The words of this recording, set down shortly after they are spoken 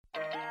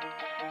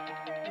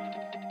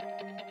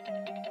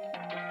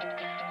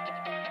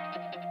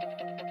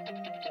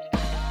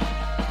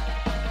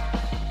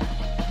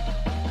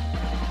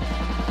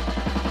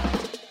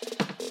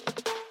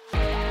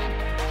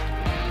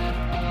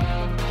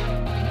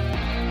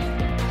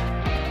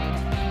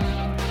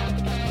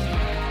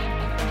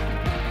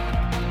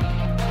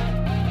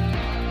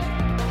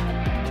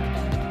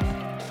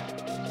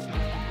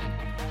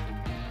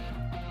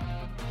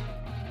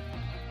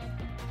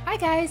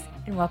guys,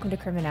 and welcome to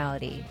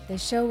Criminality, the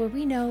show where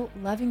we know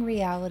loving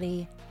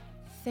reality,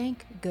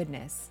 thank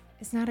goodness,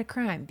 is not a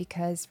crime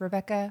because,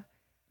 Rebecca,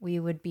 we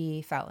would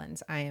be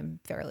felons, I am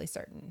fairly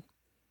certain.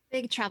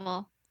 Big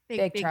trouble.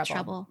 Big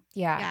trouble.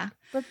 Yeah.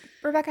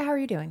 Rebecca, how are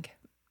you doing?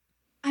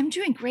 I'm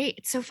doing great.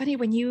 It's so funny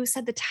when you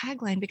said the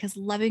tagline because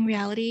loving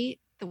reality,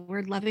 the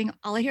word loving,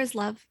 all I hear is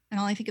love, and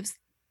all I think of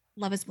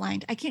Love is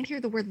Blind. I can't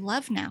hear the word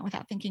love now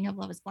without thinking of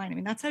Love is Blind. I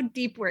mean, that's how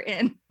deep we're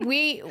in.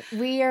 We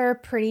are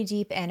pretty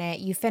deep in it.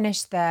 You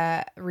finished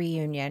the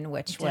reunion,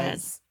 which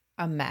was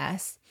a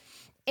mess.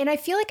 And I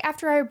feel like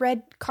after I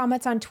read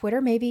comments on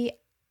Twitter, maybe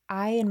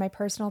I, in my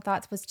personal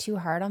thoughts, was too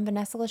hard on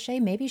Vanessa Lachey.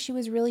 Maybe she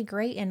was really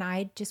great and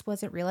I just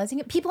wasn't realizing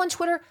it. People on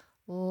Twitter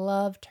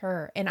loved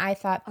her. And I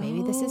thought,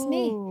 maybe this is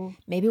me.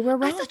 Maybe we're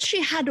wrong. I thought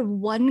she had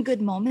one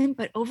good moment,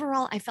 but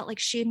overall, I felt like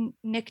she and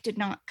Nick did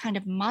not kind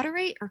of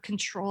moderate or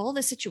control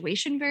the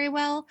situation very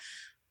well.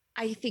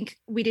 I think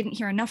we didn't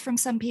hear enough from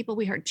some people.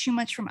 We heard too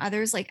much from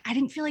others. Like, I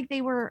didn't feel like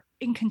they were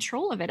in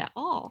control of it at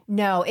all.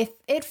 No,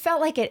 it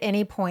felt like at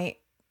any point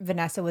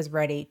Vanessa was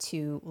ready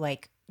to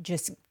like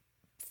just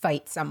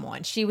fight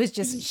someone. She was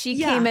just,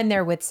 came in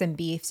there with some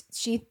beefs.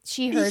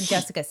 She heard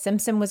Jessica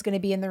Simpson was going to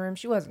be in the room.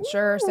 She wasn't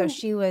sure. So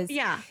she was,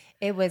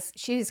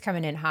 she was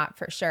coming in hot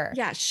for sure.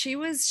 Yeah, she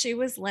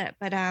was lit.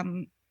 But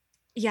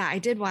yeah, I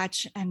did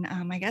watch, and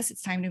I guess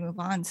it's time to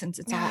move on since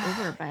it's all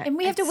over. But and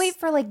we have to wait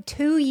for like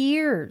 2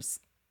 years.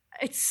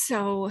 It's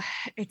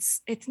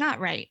not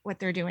right what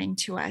they're doing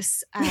to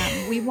us.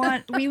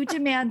 We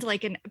demand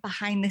like an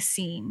behind the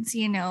scenes,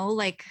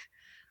 like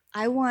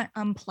I want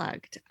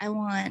unplugged. I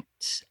want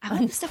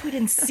the stuff we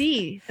didn't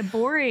see, the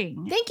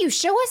boring. Thank you.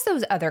 Show us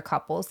those other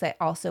couples that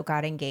also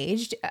got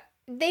engaged.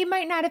 They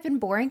might not have been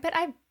boring, but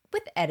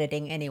with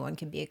editing, anyone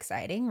can be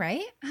exciting,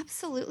 right?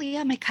 Absolutely.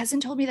 Yeah. My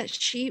cousin told me that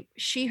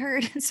she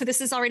heard, so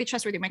this is already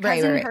trustworthy. My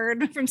cousin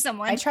heard from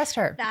someone. I trust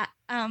her. That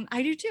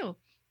I do too.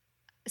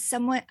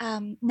 Someone,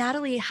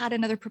 Natalie had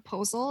another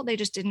proposal. They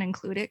just didn't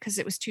include it because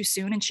it was too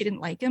soon and she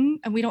didn't like him.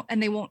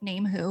 And they won't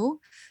name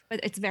who, but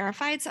it's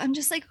verified. So I'm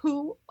just like,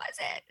 who was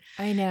it?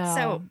 I know.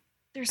 So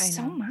there's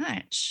so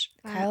much.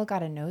 Kyle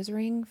got a nose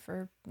ring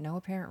for no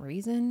apparent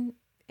reason.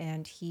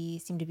 And he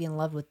seemed to be in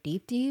love with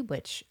Deepti,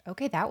 which,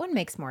 okay, that one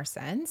makes more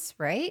sense,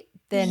 right?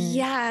 Than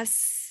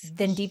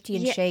Deepti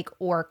and Shake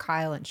or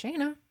Kyle and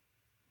Shayna.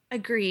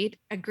 Agreed.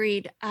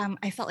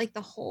 I felt like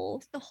the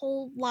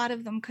whole lot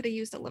of them could have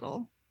used a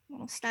little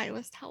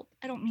stylist help.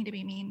 I don't mean to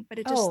be mean, but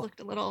it just looked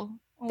a little.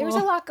 There's a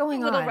lot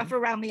going on. A little rough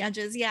around the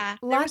edges. Yeah.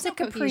 Lots of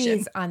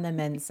capris on the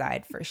men's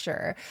side for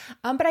sure.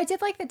 But I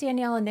did like that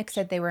Danielle and Nick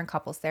said they were in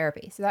couples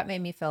therapy. So that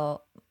made me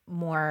feel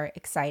more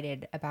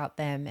excited about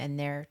them and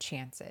their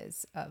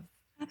chances of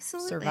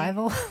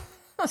survival.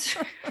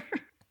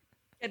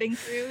 Getting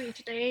through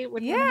each day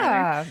with one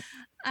another.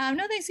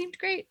 No, they seemed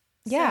great.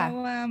 Yeah.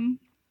 So,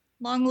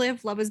 long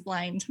live Love is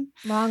Blind.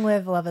 Long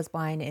live Love is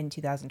Blind in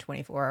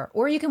 2024.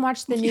 Or you can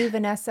watch the new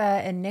Vanessa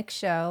and Nick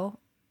show.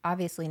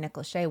 Obviously, Nick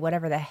Lachey,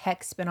 whatever the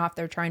heck spinoff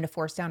they're trying to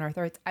force down our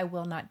throats. I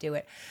will not do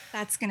it.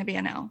 That's going to be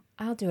a no.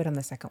 I'll do it on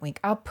the second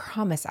week. I'll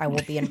promise I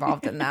will be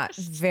involved in that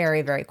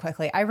very, very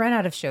quickly. I run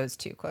out of shows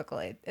too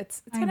quickly.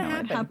 It's going to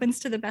happen. It happens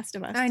to the best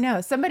of us. I know.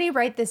 Somebody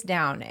write this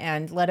down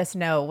and let us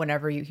know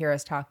whenever you hear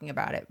us talking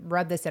about it.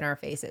 Rub this in our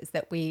faces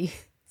that we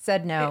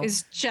said no. It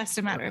is just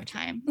a matter of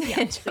time.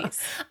 Yeah, please.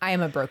 I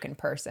am a broken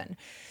person.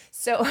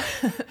 So,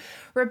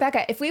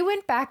 Rebecca, if we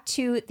went back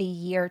to the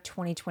year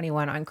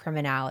 2021 on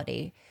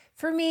Criminality,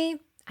 for me,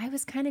 I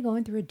was kind of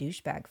going through a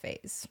douchebag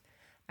phase.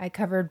 I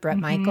covered Bret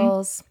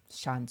Michaels,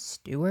 Jon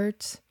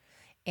Stewart,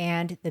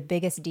 and the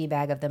biggest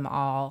D-bag of them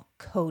all,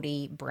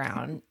 Kody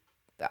Brown,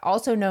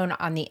 also known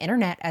on the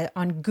internet,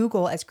 on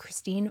Google as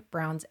Christine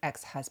Brown's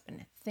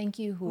ex-husband. Thank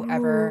you,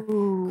 whoever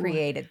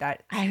created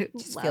that. It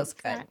just feels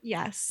good. That.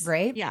 Yes.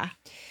 Right? Yeah.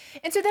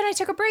 And so then I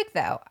took a break,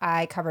 though.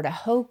 I covered a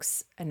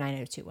hoax, a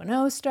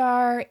 90210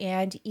 star,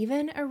 and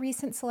even a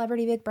recent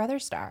Celebrity Big Brother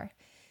star.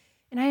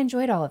 And I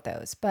enjoyed all of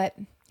those, but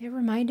it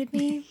reminded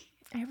me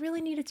I really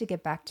needed to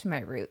get back to my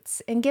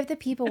roots and give the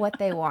people what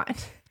they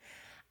want.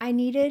 I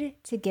needed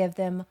to give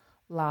them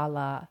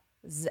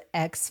Lala's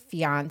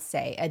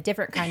ex-fiance, a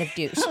different kind of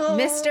douche,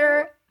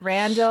 Mr.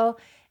 Randall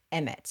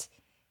Emmett.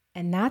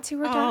 And that's who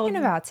we're talking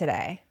about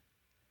today.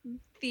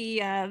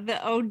 The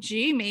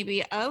OG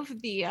maybe of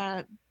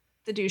the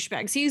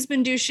douchebags. He's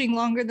been douching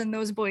longer than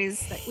those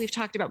boys that we've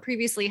talked about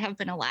previously have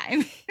been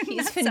alive.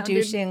 He's been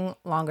douching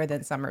longer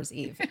than Summer's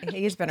Eve.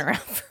 He's been around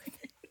for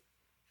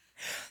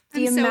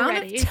the amount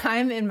of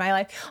time in my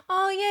life.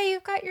 Oh, yeah,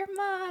 you've got your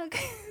mug.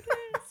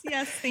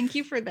 Yes, thank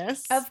you for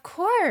this. Of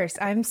course.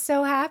 I'm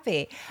so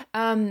happy.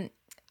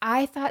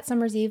 I thought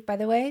Summer's Eve, by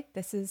the way,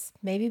 this is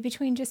maybe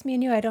between just me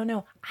and you. I don't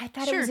know. I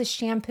thought it was a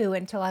shampoo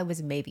until I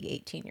was maybe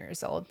 18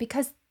 years old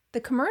because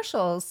the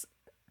commercials.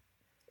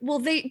 Well,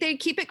 they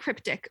keep it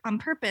cryptic on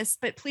purpose,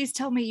 but please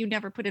tell me you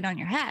never put it on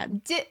your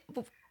head.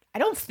 I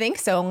don't think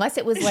so. Unless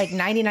it was like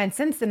 99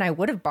 cents, then I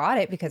would have bought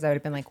it because I would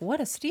have been like, what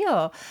a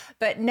steal.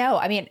 But no,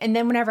 I mean, and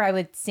then whenever I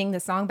would sing the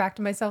song back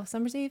to myself,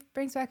 Summer's Eve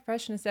brings back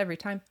freshness every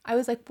time. I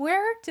was like,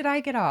 where did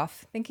I get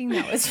off thinking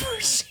that was for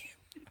sure?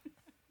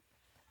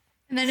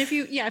 And then if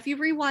you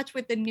rewatch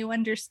with the new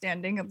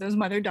understanding of those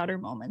mother-daughter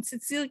moments,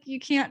 it's like you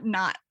can't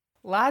not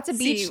Lots of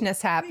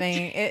beachness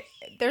happening.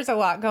 There's a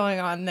lot going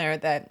on there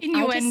that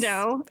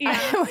innuendo.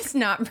 I was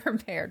not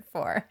prepared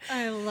for.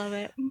 I love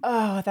it.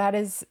 Oh, that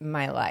is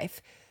my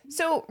life.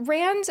 So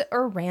Rand,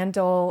 or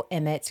Randall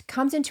Emmett,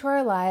 comes into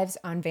our lives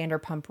on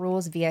Vanderpump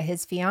Rules via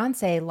his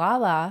fiance,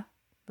 Lala.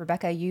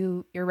 Rebecca,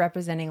 you're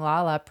representing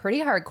Lala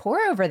pretty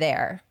hardcore over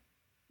there.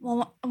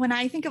 Well, when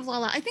I think of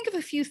Lala, I think of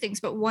a few things,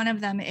 but one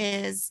of them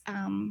is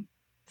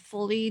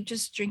fully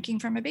just drinking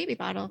from a baby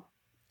bottle.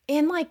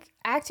 And like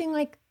acting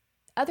like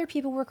other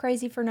people were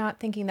crazy for not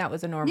thinking that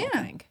was a normal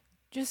thing.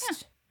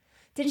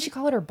 Didn't she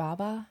call it her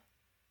Baba?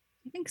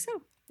 I think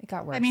so. It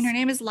got worse. I mean, her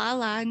name is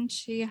Lala and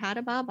she had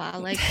a Baba.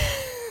 Like,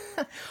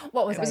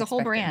 what was it? It was a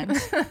whole brand.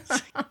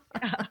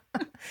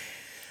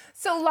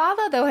 So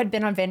Lala, though, had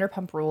been on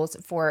Vanderpump Rules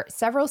for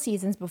several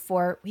seasons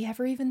before we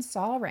ever even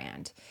saw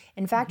Rand.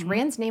 In fact,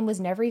 Rand's name was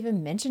never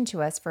even mentioned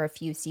to us for a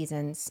few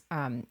seasons.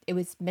 It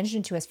was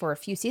mentioned to us for a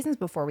few seasons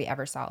before we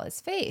ever saw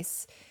his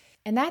face.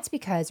 And that's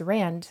because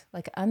Rand,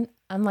 like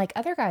unlike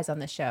other guys on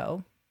the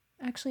show,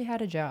 actually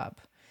had a job.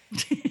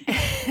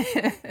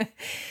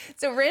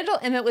 So Randall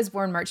Emmett was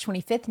born March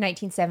 25th,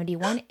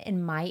 1971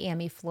 in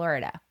Miami,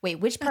 Florida. Wait,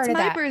 which part of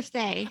that? That's my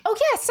birthday. Oh,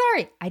 yeah,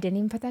 sorry. I didn't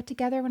even put that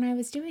together when I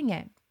was doing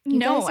it.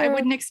 No, I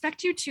wouldn't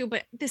expect you to,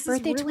 but this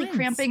is really twins.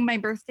 cramping my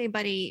birthday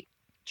buddy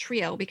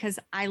trio because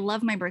I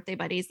love my birthday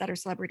buddies that are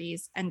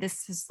celebrities. And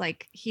this is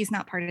like, he's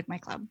not part of my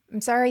club. I'm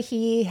sorry.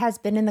 He has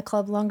been in the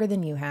club longer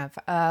than you have.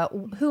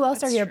 Who else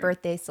That's are your true.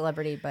 birthday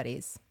celebrity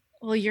buddies?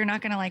 Well, you're not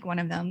going to like one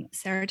of them.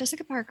 Sarah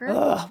Jessica Parker.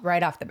 Ugh,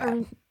 right off the bat.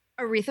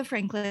 Aretha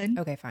Franklin.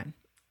 Okay, fine.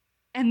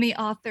 And the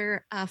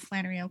author,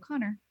 Flannery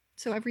O'Connor.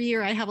 So every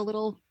year I have a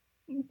little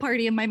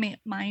party in my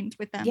mind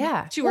with them.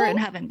 Yeah. Two are in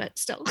heaven, but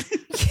still.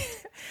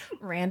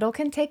 Randall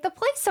can take the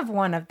place of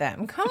one of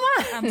them. Come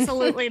on.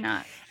 Absolutely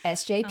not.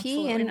 SJP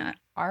Absolutely and not.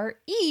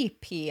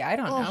 REP. I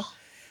don't know.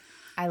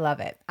 I love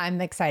it. I'm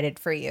excited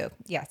for you.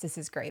 Yes, this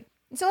is great.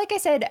 So like I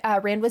said,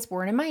 Rand was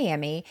born in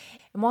Miami.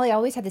 And while he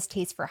always had this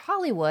taste for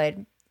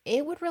Hollywood,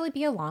 it would really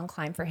be a long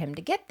climb for him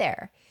to get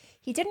there.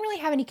 He didn't really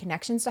have any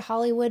connections to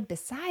Hollywood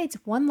besides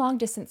one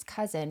long-distance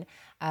cousin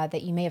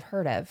that you may have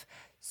heard of,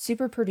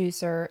 super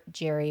producer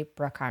Jerry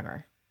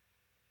Bruckheimer.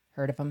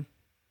 Heard of him?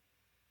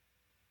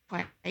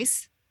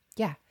 Twice.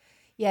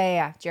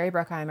 Yeah. Jerry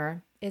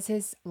Bruckheimer is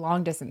his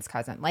long-distance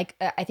cousin. Like,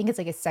 I think it's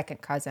like his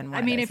second cousin,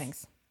 one of those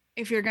things.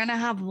 If you're going to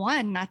have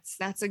one,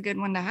 that's a good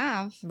one to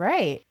have.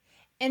 Right.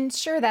 And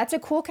sure, that's a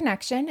cool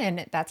connection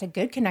and that's a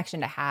good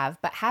connection to have.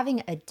 But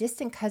having a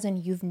distant cousin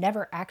you've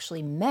never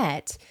actually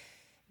met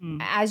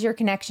as your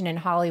connection in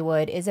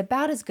Hollywood is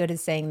about as good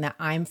as saying that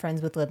I'm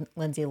friends with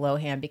Lindsay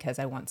Lohan because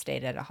I once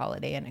stayed at a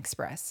Holiday Inn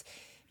Express.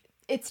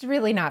 It's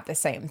really not the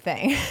same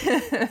thing.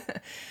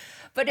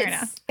 But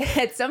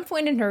at some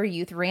point in her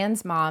youth,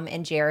 Rand's mom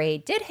and Jerry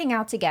did hang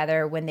out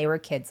together when they were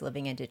kids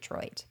living in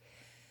Detroit.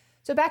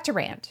 So back to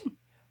Rand.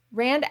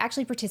 Rand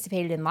actually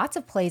participated in lots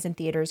of plays and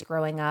theaters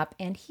growing up,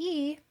 and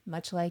he,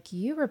 much like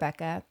you,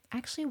 Rebecca,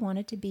 actually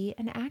wanted to be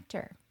an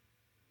actor.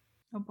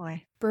 Oh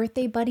boy.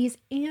 Birthday buddies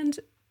and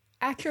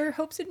actor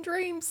hopes and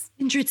dreams.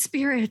 Kindred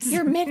spirits.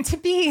 You're meant to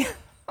be.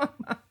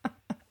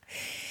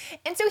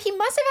 And so he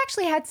must have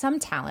actually had some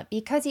talent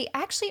because he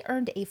actually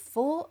earned a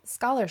full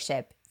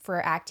scholarship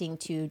for acting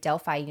to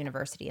Delphi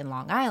University in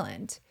Long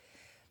Island.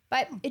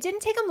 But it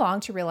didn't take him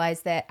long to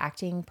realize that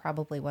acting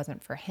probably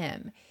wasn't for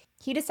him.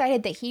 He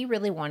decided that he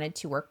really wanted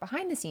to work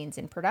behind the scenes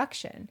in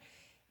production.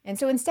 And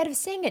so instead of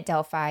staying at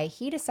Delphi,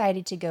 he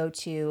decided to go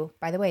to,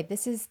 by the way,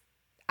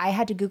 I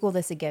had to Google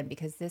this again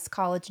because this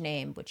college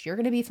name, which you're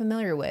going to be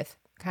familiar with,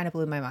 kind of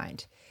blew my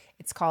mind.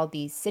 It's called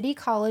the City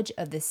College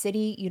of the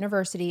City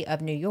University of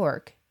New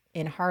York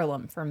in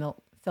Harlem for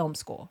film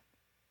school.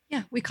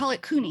 Yeah, we call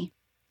it CUNY.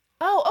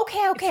 Oh,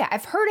 okay.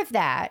 I've heard of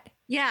that.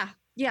 Yeah,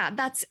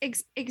 that's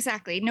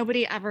exactly.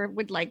 Nobody ever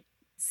would like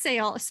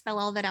spell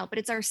all that out, but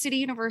it's our City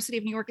University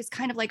of New York. It's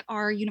kind of like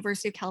our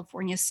University of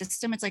California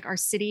system. It's like our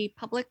city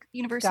public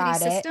university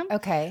system.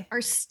 Okay.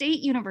 Our state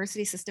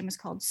university system is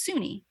called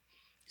SUNY.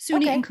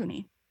 SUNY and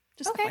CUNY.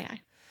 Just FYI.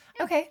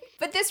 Okay.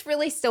 But this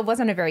really still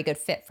wasn't a very good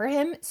fit for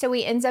him. So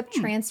he ends up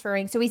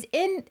transferring. So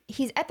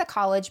he's at the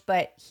college,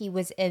 but he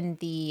was in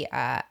the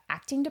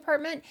acting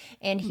department,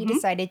 and he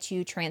decided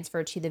to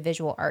transfer to the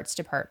visual arts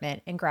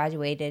department and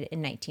graduated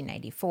in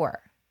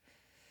 1994.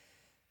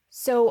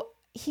 So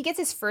he gets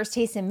his first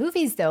taste in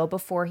movies, though,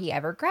 before he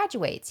ever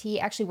graduates. He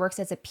actually works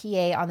as a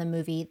PA on the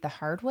movie The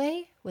Hard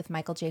Way with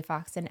Michael J.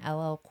 Fox and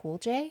LL Cool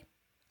J.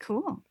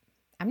 Cool.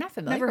 I'm not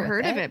familiar with Never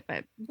heard of it,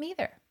 but me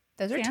either.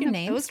 Those are two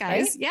names. Those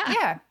guys. Right?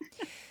 Yeah.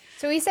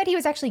 So he said he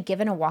was actually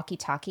given a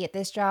walkie-talkie at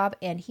this job,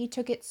 and he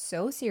took it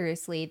so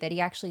seriously that he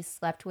actually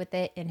slept with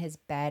it in his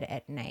bed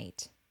at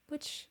night,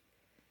 which...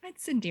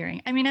 That's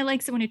endearing. I mean, I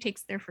like someone who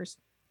takes their first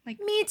Like,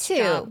 Me too.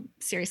 job.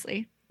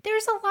 Seriously.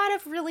 There's a lot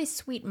of really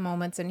sweet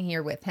moments in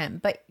here with him,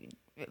 but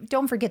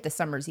don't forget the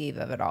summer's eve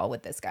of it all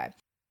with this guy.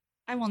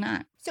 I will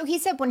not. So he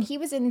said when he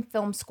was in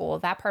film school,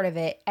 that part of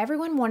it,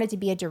 everyone wanted to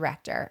be a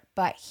director,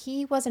 but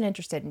he wasn't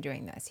interested in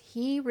doing this.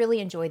 He really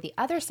enjoyed the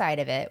other side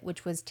of it,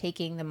 which was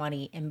taking the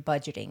money and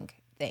budgeting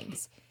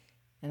things.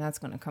 And that's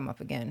going to come up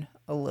again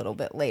a little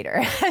bit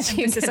later. As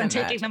you Emphasis can on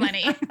taking the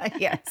money.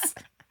 Yes.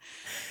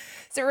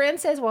 So Rand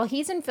says while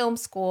he's in film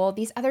school,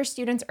 these other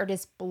students are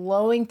just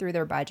blowing through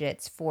their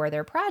budgets for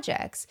their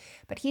projects.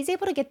 But he's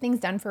able to get things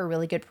done for a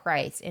really good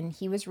price. And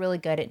he was really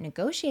good at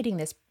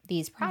negotiating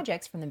these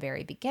projects from the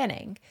very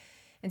beginning.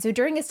 And so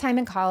during his time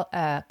in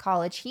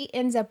college, he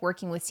ends up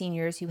working with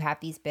seniors who have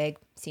these big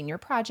senior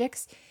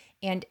projects.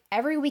 And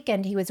every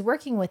weekend he was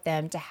working with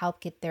them to help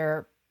get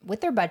their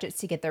budgets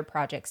to get their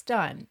projects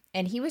done.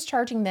 And he was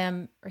charging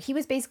them, or he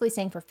was basically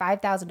saying for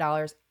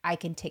 $5,000, I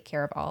can take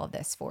care of all of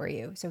this for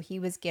you. So he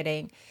was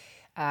getting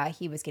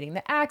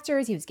the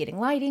actors, he was getting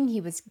lighting,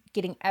 he was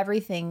getting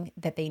everything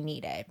that they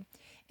needed.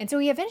 And so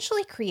he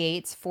eventually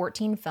creates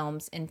 14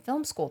 films in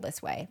film school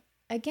this way.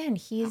 Again,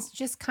 he's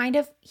just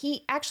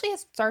he actually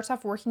starts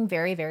off working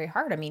very, very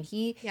hard. I mean,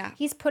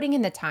 he's putting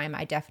in the time,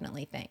 I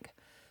definitely think.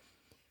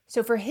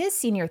 So for his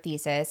senior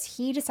thesis,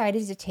 he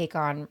decided to take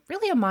on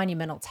really a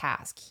monumental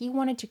task. He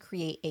wanted to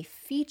create a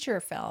feature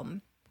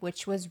film,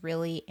 which was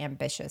really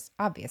ambitious,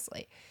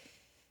 obviously.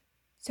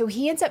 So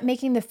he ends up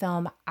making the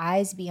film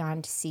Eyes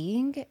Beyond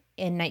Seeing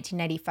in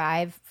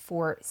 1995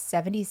 for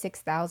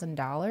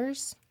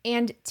 $76,000.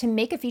 And to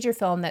make a feature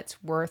film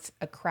that's worth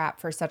a crap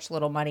for such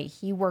little money,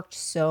 he worked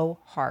so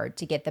hard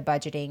to get the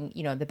budgeting,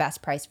 the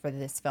best price for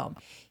this film.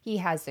 He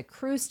has the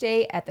crew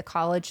stay at the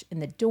college in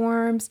the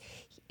dorms,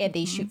 and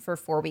they shoot for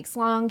 4 weeks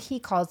long. He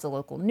calls the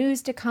local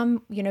news to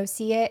come,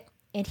 see it.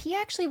 And he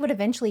actually would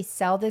eventually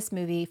sell this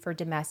movie for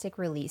domestic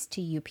release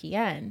to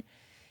UPN.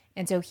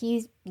 And so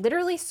he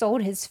literally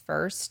sold his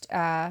first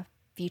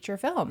feature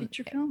film.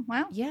 Feature film?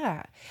 Wow.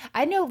 Yeah.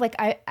 I know,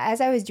 as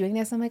I was doing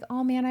this, I'm like,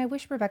 oh man, I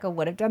wish Rebecca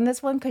would have done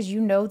this one because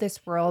you know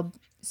this world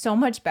so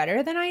much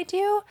better than I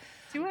do.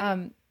 Do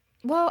I?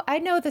 Well, I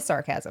know the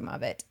sarcasm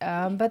of it,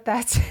 but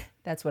that's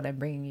what I'm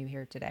bringing you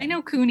here today. I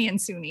know Cooney and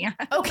Suni.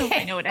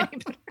 Okay. I know it any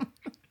better.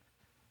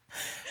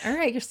 All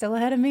right, you're still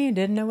ahead of me.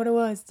 Didn't know what it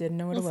was.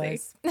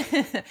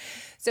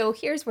 So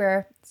here's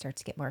where it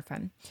starts to get more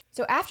fun.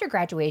 So after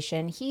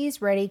graduation,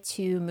 he's ready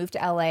to move to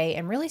LA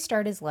and really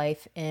start his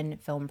life in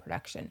film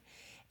production.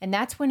 And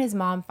that's when his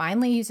mom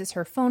finally uses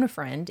her phone a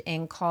friend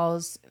and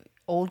calls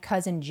old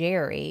cousin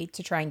Jerry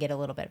to try and get a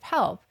little bit of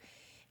help.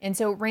 And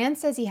so Rand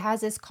says he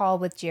has this call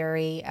with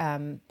Jerry,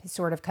 his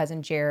sort of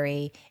cousin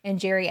Jerry, and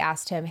Jerry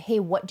asked him,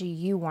 hey, what do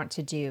you want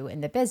to do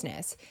in the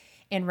business?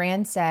 And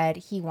Rand said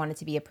he wanted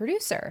to be a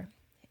producer.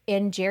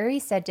 And Jerry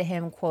said to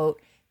him,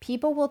 quote,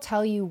 people will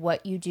tell you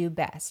what you do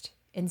best.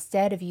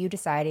 Instead of you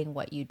deciding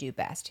what you do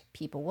best,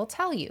 people will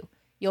tell you.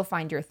 You'll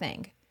find your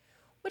thing.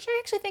 Which I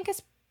actually think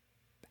is,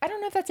 I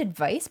don't know if that's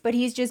advice, but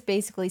he's just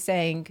basically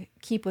saying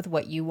keep with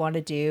what you want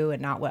to do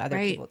and not what other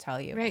people tell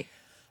you. Right.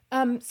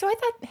 So I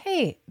thought,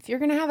 hey, if you're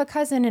going to have a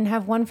cousin and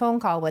have one phone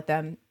call with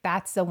them,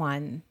 that's the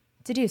one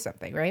to do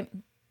something, right?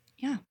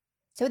 Yeah.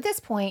 So at this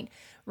point,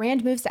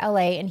 Rand moves to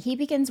LA and he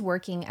begins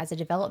working as a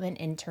development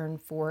intern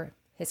for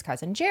his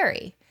cousin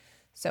Jerry.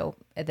 So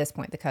at this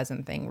point, the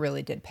cousin thing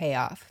really did pay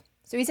off.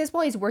 So he says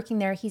while he's working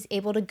there, he's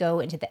able to go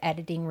into the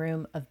editing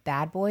room of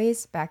Bad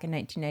Boys back in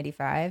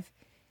 1995.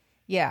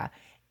 Yeah.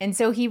 And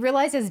so he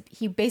realizes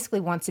he basically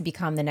wants to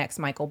become the next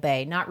Michael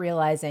Bay, not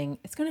realizing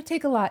it's going to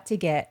take a lot to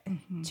get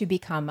to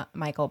become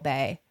Michael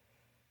Bay,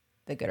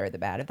 the good or the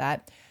bad of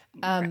that.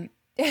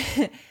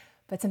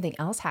 But something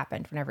else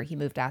happened whenever he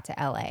moved out to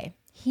LA.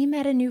 He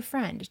met a new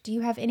friend. Do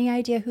you have any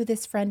idea who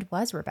this friend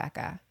was,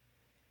 Rebecca?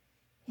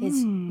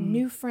 His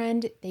new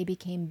friend, they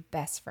became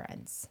best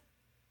friends.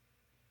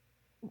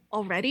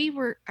 Already?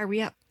 Are we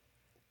at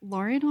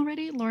Lauren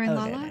already? Lauren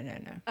Lala?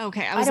 No.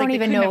 Okay. I don't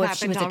even know if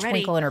she was a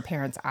twinkle in her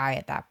parents' eye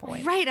at that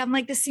point. Right. I'm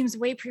like, this seems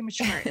way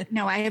premature.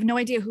 No, I have no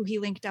idea who he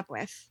linked up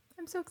with.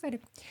 I'm so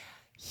excited.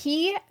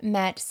 He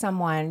met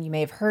someone, you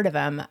may have heard of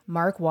him,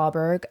 Mark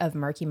Wahlberg of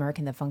Marky Mark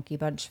and the Funky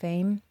Bunch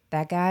fame.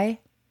 That guy,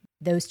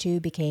 those two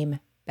became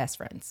best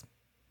friends.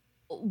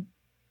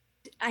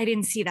 I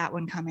didn't see that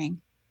one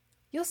coming.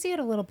 You'll see it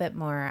a little bit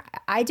more.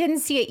 I didn't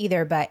see it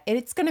either, but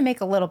it's going to make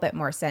a little bit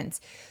more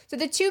sense. So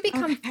the two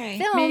become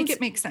films. Make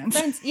it make sense.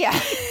 Friends. Yeah.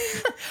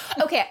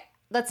 Okay,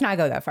 let's not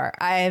go that far.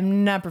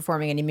 I'm not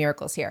performing any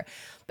miracles here.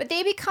 But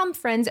they become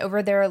friends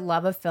over their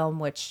love of film,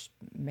 which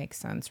makes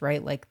sense,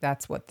 right? Like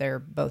that's what they're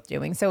both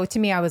doing. So to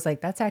me, I was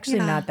like, that's actually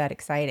not that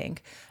exciting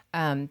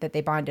that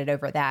they bonded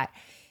over that.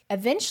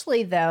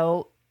 Eventually,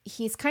 though,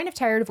 he's kind of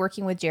tired of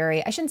working with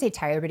Jerry. I shouldn't say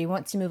tired, but he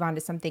wants to move on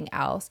to something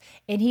else.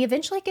 And he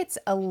eventually gets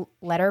a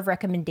letter of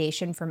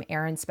recommendation from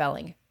Aaron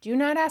Spelling. Do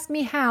not ask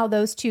me how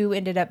those two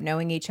ended up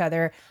knowing each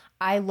other.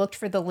 I looked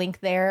for the link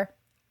there.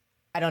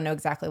 I don't know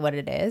exactly what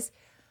it is.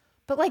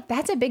 But like,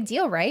 that's a big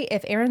deal, right?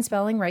 If Aaron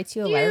Spelling writes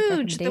you a letter of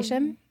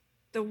recommendation.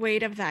 The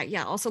weight of that.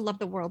 Yeah. Also love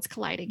the worlds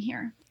colliding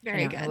here.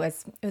 Very good. It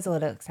was a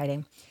little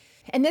exciting.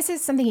 And this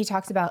is something he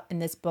talks about in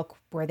this book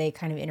where they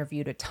kind of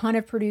interviewed a ton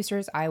of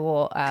producers. I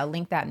will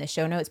link that in the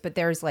show notes, but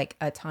there's like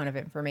a ton of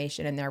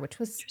information in there, which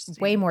was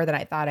way more than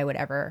I thought I would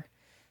ever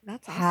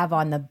have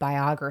on the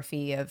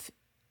biography of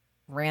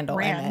Randall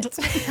Emmett.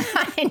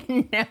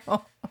 I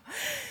know.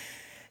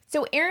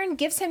 So Aaron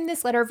gives him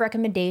this letter of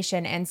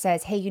recommendation and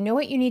says, hey, you know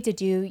what you need to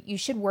do? You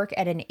should work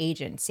at an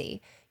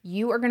agency.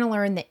 You are going to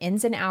learn the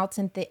ins and outs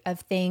of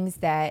things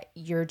that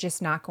you're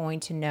just not going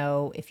to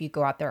know if you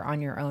go out there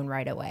on your own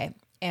right away.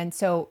 And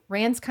so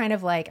Rand's kind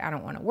of like, I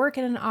don't want to work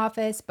in an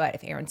office, but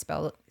if Aaron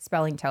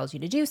Spelling tells you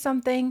to do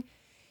something,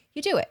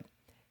 you do it.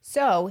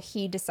 So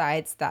he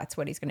decides that's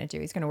what he's going to do.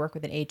 He's going to work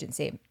with an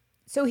agency.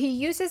 So he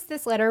uses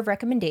this letter of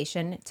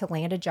recommendation to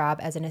land a job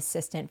as an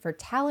assistant for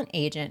talent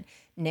agent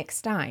Nick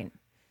Stein.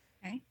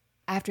 Okay.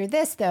 After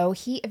this, though,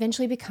 he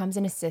eventually becomes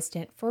an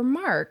assistant for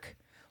Mark.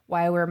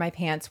 Why I wear my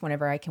pants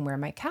whenever I can wear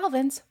my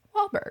Calvins,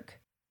 Wahlberg.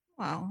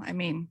 Well, I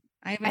mean,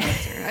 I have an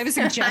answer. I have a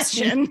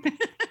suggestion.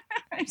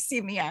 I've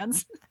seen the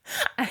ads.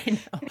 I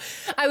know.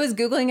 I was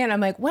Googling it. And I'm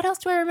like, what else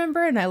do I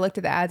remember? And I looked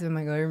at the ads. And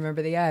I'm like, oh, I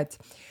remember the ads.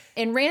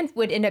 And Rand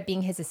would end up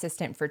being his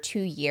assistant for 2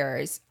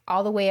 years,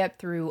 all the way up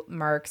through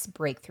Mark's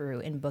breakthrough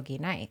in Boogie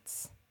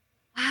Nights.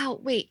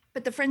 Wow. Wait,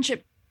 but the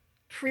friendship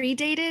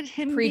predated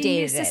him being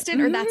the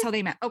assistant, or that's how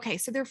they met? Okay,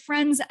 so they're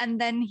friends and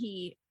then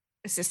he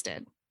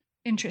assisted.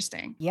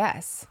 Interesting.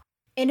 Yes.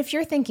 And if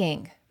you're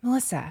thinking,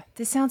 Melissa,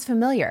 this sounds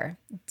familiar.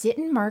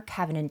 Didn't Mark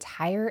have an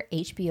entire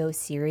HBO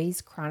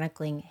series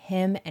chronicling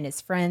him and his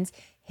friends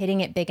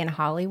hitting it big in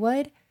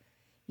Hollywood?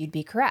 You'd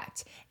be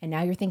correct. And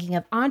now you're thinking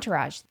of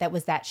Entourage. That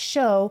was that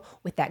show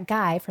with that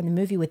guy from the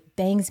movie with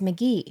Bangs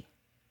McGee,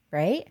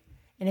 right?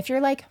 And if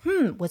you're like,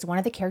 was one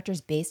of the characters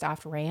based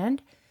off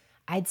Rand?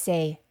 I'd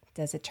say,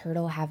 does a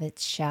turtle have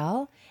its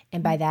shell?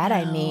 And by that,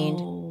 I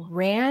mean,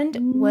 Rand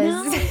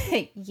was,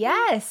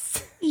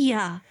 yes.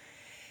 Yeah.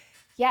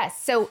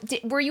 Yes. So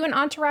were you an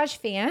Entourage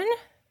fan?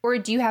 Or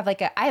do you have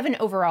like I have an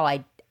overall,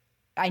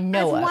 I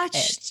know I've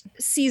watched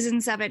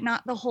seasons of it,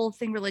 not the whole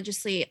thing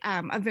religiously.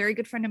 A very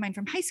good friend of mine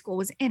from high school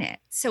was in it.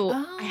 So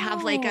I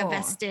have like a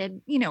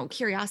vested,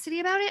 curiosity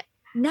about it.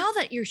 Now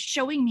that you're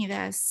showing me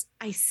this,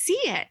 I see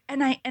it.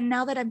 And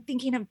now that I'm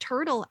thinking of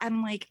Turtle,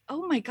 I'm like,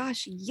 oh my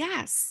gosh,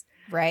 yes.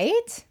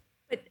 Right?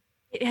 But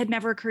it had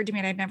never occurred to me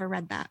and I'd never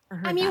read that or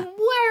heard I mean, that.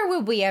 where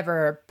would we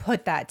ever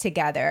put that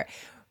together?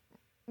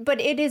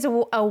 But it is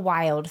a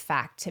wild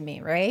fact to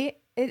me, right?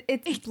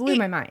 It blew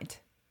my mind.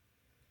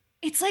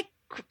 It's like,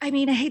 I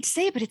mean, I hate to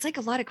say it, but it's like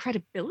a lot of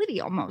credibility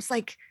almost.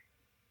 Like,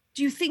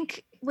 do you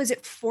think, was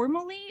it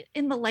formally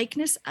in the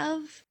likeness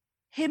of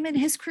him and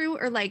his crew?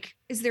 Or like,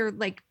 is there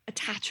like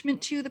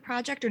attachment to the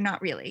project or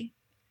not really?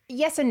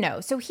 Yes and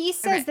no. So he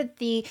says that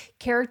the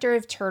character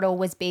of Turtle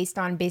was based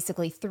on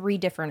basically 3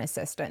 different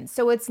assistants.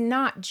 So it's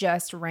not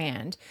just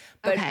Rand,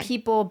 but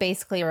people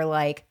basically are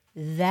like,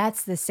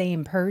 that's the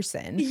same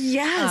person.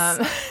 Yes.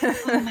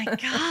 Oh my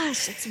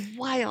gosh, it's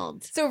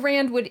wild. So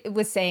Rand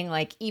was saying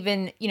like,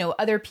 even,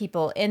 other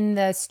people in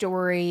the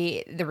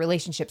story, the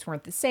relationships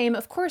weren't the same.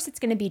 Of course, it's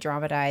going to be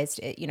dramatized.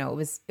 It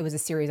was a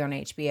series on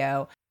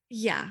HBO.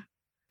 Yeah.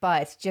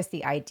 But just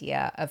the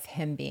idea of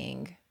him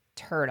being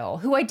Turtle,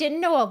 who I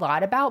didn't know a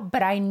lot about,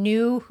 but I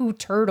knew who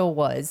Turtle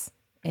was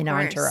in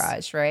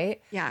Entourage,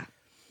 right? Yeah.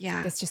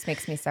 Yeah. This just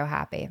makes me so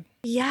happy.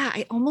 Yeah.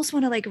 I almost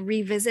want to like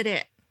revisit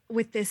it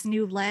with this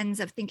new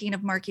lens of thinking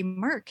of Marky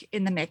Mark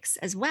in the mix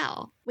as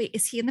well. Wait,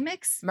 is he in the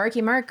mix?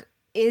 Marky Mark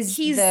he's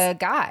the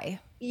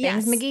guy.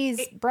 Yes. Bangs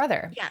McGee's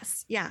brother.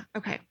 Yes. Yeah.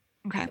 Okay.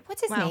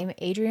 What's his name?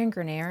 Adrian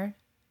Grenier?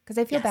 Because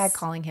I feel bad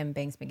calling him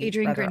Bangs McGee's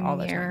brother all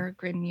the time.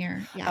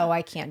 Grenier. Yeah. Oh,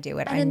 I can't do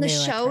it. And in the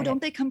show,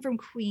 don't they come from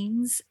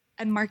Queens?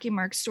 And Marky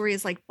Mark's story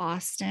is like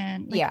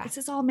Boston. Like, this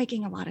is all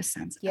making a lot of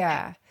sense.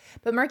 Yeah. Okay.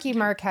 But Marky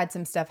Mark had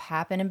some stuff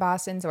happen in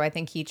Boston. So I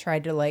think he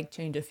tried to like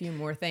change a few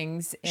more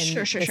things in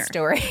the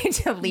story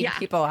to lead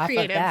people off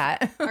of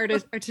that.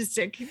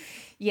 Artistic.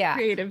 Yeah.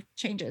 Creative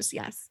changes.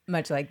 Yes.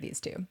 Much like these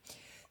two.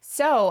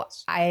 So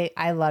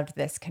I loved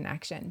this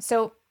connection.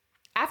 So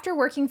after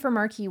working for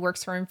Mark, he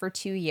works for him for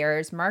 2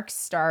 years. Mark's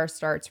star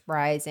starts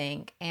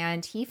rising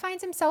and he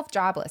finds himself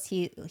jobless.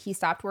 He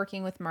stopped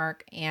working with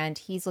Mark and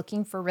he's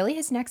looking for really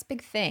his next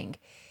big thing.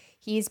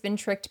 He's been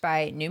tricked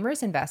by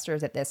numerous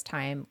investors at this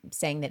time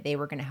saying that they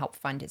were going to help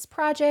fund his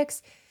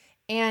projects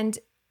and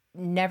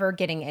never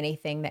getting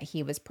anything that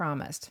he was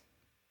promised.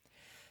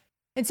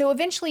 And so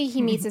eventually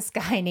he meets this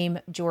guy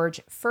named George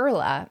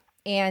Furla,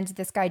 and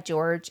this guy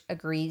George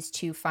agrees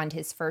to fund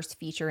his first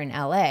feature in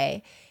LA.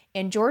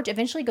 And George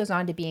eventually goes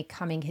on to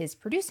becoming his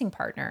producing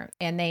partner,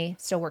 and they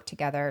still work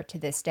together to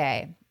this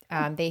day.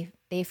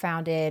 They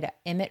founded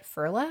Emmett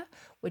Furla,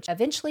 which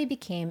eventually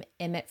became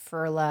Emmett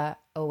Furla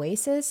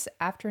Oasis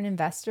after an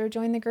investor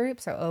joined the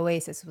group. So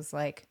Oasis was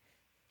like,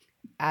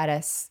 add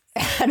us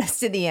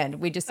to the end.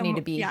 We just need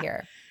to be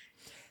here.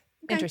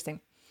 Okay. Interesting.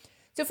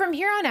 So from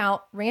here on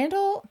out,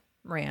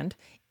 Rand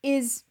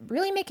is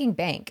really making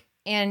bank.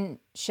 And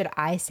should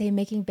I say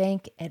making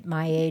bank at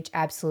my age?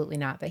 Absolutely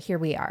not. But here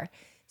we are.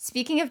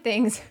 Speaking of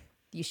things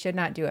you should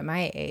not do at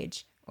my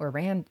age, or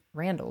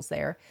Randall's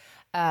there,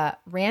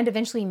 Rand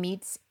eventually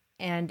meets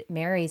and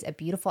marries a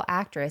beautiful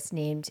actress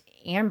named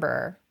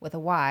Amber with a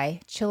Y,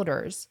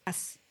 Childers.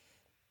 Yes.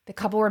 The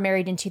couple were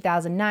married in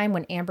 2009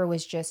 when Amber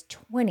was just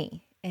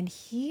 20. And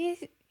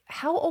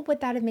how old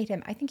would that have made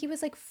him? I think he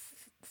was like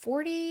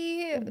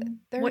 40, 30.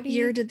 What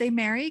year did they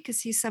marry?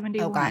 Because he's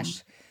 71. Oh,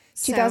 gosh.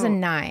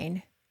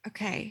 2009.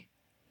 Okay.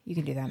 You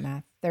can do that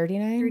math.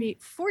 39? 30,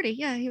 40.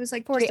 Yeah, he was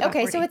like 40. just about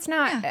Okay, 40. so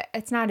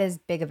it's not as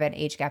big of an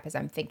age gap as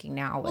I'm thinking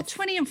now. Well,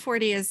 20 and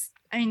 40 is,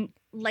 I mean,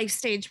 life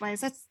stage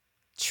wise, that's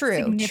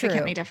true.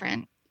 Significantly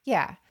different.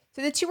 Yeah.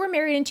 So the two were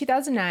married in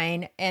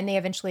 2009 and they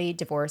eventually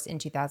divorced in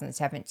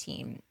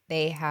 2017.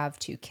 They have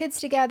 2 kids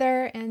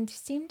together and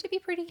seemed to be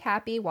pretty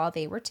happy while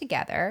they were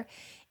together.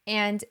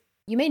 And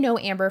you may know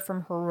Amber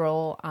from her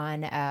role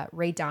on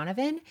Ray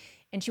Donovan.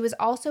 And she was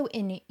also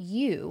in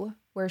You,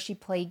 where she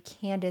played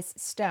Candace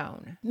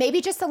Stone.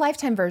 Maybe just the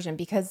Lifetime version,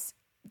 because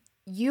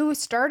You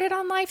started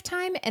on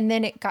Lifetime and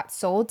then it got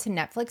sold to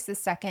Netflix the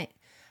second.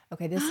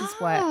 Okay, this is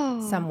what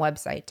some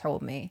website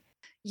told me.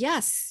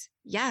 Yes.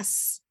 Yeah.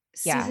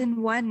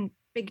 Season 1,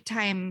 big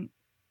time.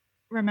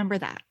 Remember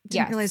that.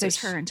 Didn't realize it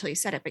was her until you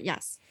said it, but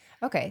yes.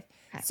 Okay.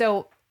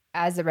 So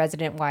as a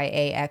resident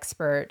YA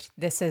expert,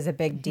 this is a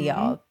big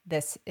deal.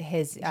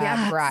 His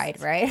bride,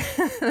 right?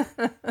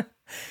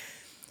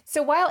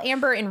 So while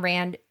Amber and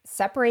Rand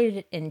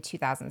separated in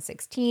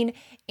 2016,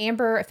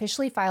 Amber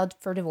officially filed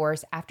for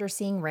divorce after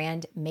seeing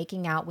Rand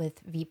making out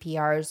with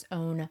VPR's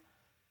own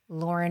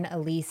Lauren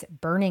Elise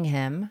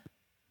Birmingham.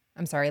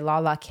 I'm sorry,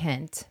 Lala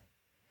Kent.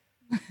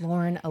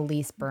 Lauren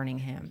Elise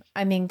Birmingham.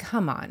 I mean,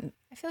 come on.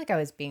 I feel like I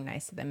was being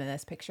nice to them in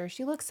this picture.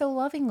 She looks so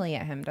lovingly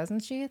at him,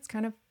 doesn't she? It's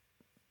kind of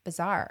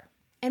bizarre.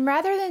 And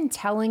rather than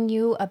telling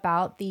you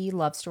about the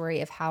love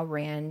story of how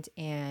Rand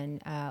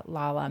and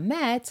Lala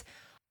met,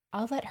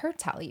 I'll let her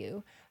tell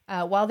you.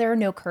 While there are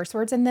no curse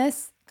words in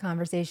this,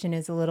 conversation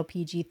is a little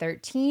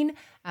PG-13.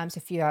 So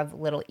if you have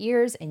little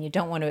ears and you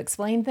don't want to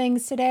explain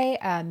things today,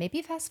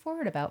 maybe fast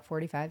forward about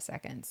 45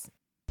 seconds.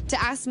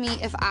 To ask me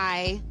if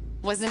I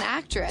was an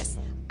actress.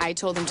 I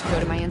told him to go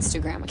to my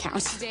Instagram account.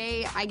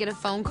 Today, I get a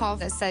phone call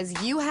that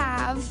says, you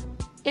have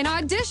an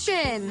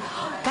audition.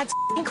 That's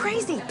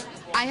crazy.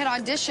 I had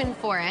auditioned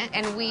for it,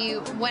 and we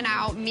went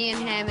out, me and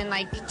him and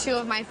like 2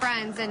 of my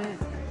friends, and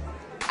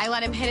I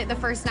let him hit it the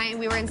first night,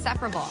 and we were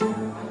inseparable.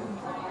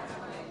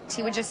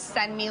 He would just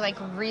send me like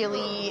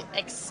really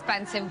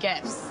expensive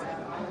gifts.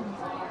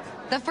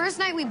 The first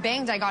night we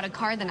banged, I got a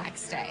car the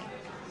next day.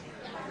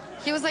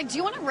 He was like, do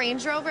you want a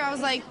Range Rover? I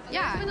was like,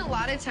 yeah. There's been a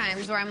lot of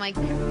times where I'm like,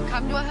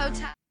 come to a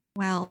hotel.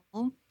 Well,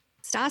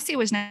 Stassi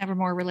was never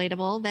more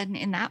relatable than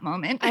in that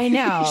moment. I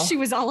know. She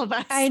was all of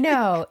us. I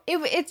know.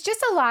 It's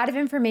just a lot of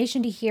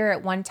information to hear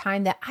at one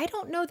time that I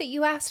don't know that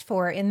you asked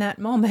for in that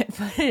moment,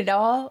 but it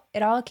all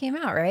came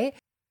out, right?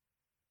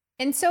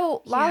 And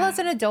so Lala's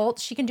an adult.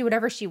 She can do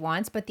whatever she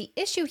wants. But the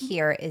issue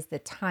here is the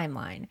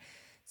timeline.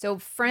 So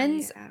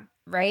Friends,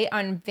 right,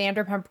 on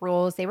Vanderpump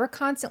Rules, they were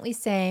constantly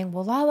saying,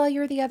 well, Lala,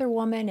 you're the other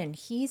woman and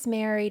he's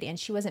married. And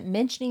she wasn't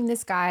mentioning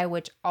this guy,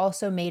 which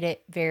also made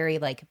it very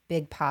like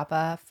Big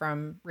Papa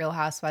from Real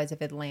Housewives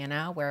of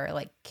Atlanta, where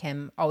like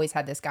Kim always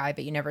had this guy,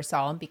 but you never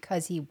saw him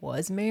because he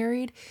was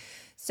married.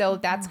 So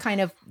that's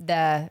kind of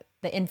the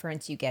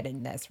inference you get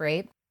in this,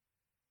 right?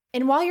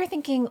 And while you're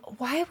thinking,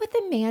 why would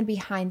the man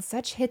behind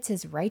such hits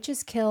as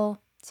Righteous Kill,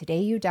 Today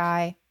You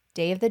Die,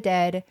 Day of the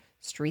Dead,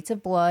 Streets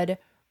of Blood,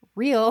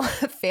 real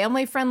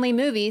family-friendly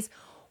movies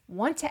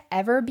want to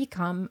ever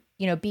become,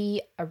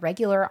 be a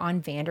regular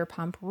on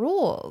Vanderpump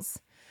Rules?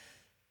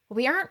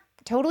 We aren't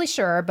totally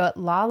sure, but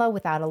Lala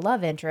without a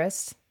love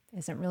interest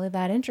isn't really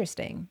that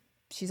interesting.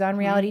 She's on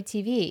reality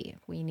TV.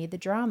 We need the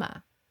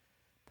drama.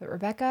 But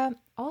Rebecca,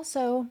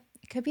 also,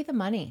 it could be the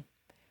money.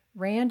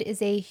 Rand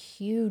is a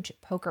huge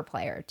poker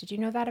player. Did you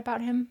know that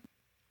about him?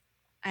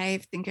 I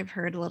think I've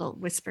heard little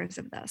whispers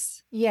of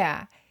this.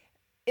 Yeah.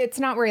 It's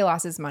not where he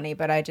lost his money,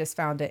 but I just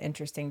found it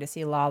interesting to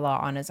see Lala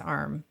on his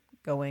arm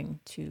going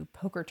to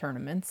poker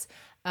tournaments.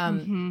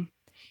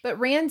 But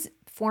Rand's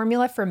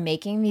formula for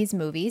making these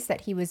movies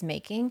that he was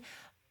making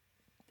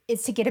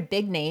is to get a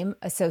big name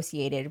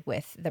associated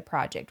with the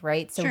project,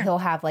 right? So he'll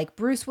have like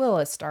Bruce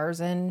Willis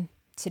stars in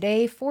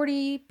Today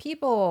 40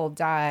 people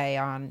die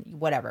on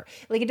whatever.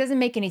 Like, it doesn't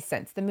make any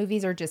sense. The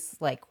movies are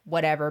just like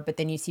whatever, but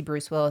then you see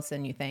Bruce Willis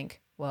and you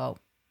think, well,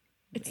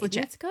 it's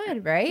legit. It's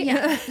good, right?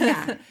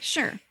 Yeah,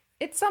 sure.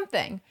 It's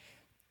something.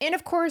 And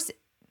of course,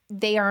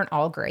 they aren't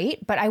all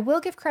great, but I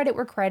will give credit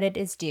where credit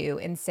is due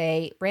and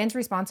say Rand's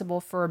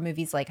responsible for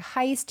movies like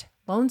Heist,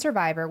 Lone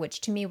Survivor, which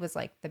to me was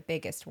like the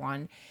biggest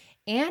one,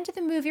 and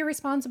the movie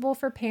responsible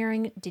for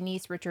pairing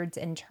Denise Richards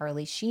and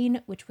Charlie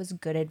Sheen, which was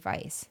Good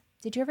Advice.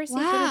 Did you ever see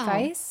Good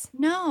Advice?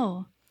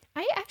 No.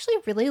 I actually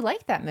really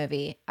liked that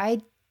movie.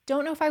 I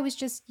don't know if I was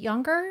just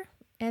younger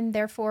and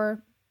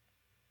therefore...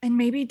 And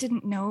maybe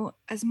didn't know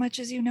as much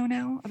as you know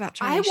now about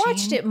Charlie Sheen. I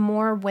watched it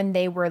more when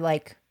they were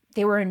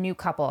a new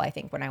couple, I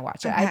think, when I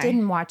watched it. Okay. I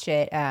didn't watch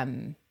it...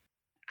 I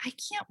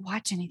can't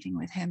watch anything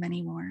with him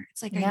anymore.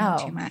 It's like I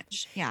know too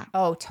much. Yeah.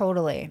 Oh,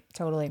 totally.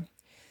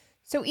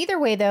 So either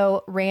way,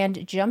 though,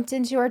 Rand jumped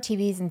into our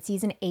TVs in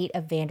season 8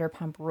 of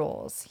Vanderpump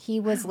Rules. He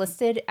was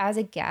listed as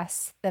a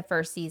guest the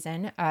first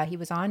season he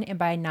was on, and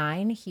by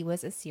 9, he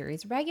was a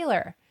series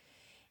regular.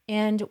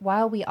 And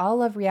while we all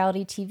love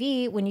reality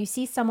TV, when you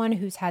see someone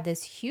who's had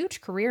this huge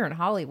career in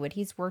Hollywood,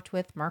 he's worked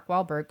with Mark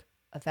Wahlberg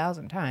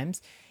 1,000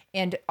 times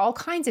and all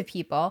kinds of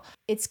people,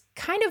 it's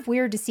kind of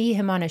weird to see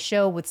him on a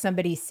show with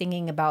somebody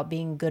singing about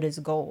being good as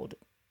gold.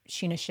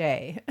 Sheena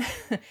Shea,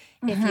 if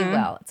you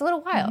will. It's a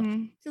little wild.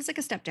 Feels like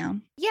a step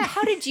down. Yeah.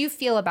 How did you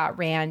feel about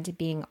Rand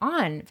being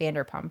on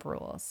Vanderpump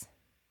Rules?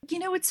 You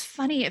know, it's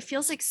funny. It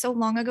feels like so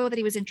long ago that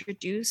he was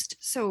introduced.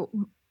 So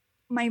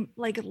my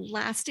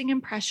lasting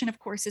impression, of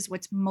course, is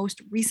what's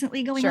most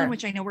recently going on,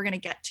 which I know we're going to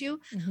get to.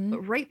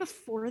 But right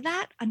before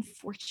that,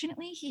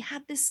 unfortunately, he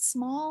had this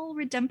small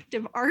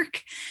redemptive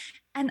arc.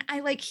 And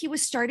he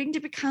was starting to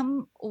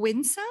become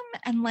winsome.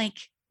 And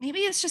maybe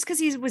it's just because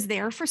he was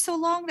there for so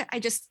long that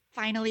I just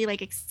finally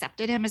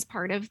accepted him as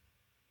part of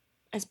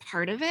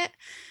it.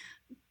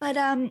 But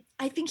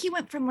I think he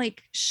went from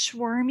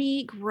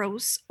schwarmy,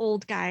 gross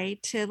old guy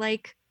to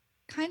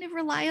kind of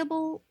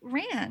reliable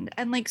Rand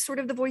and sort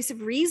of the voice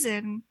of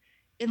reason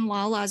in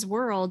Lala's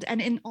world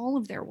and in all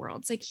of their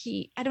worlds.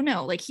 He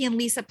and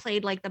Lisa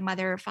played the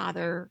mother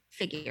father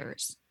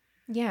figures.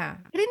 Yeah.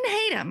 I didn't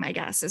hate him, I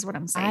guess, is what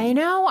I'm saying. I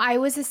know. I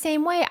was the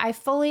same way. I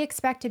fully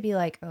expect to be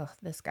oh,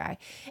 this guy.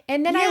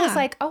 And then I was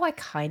oh, I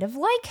kind of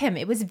like him.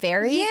 It was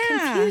very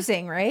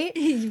confusing, right?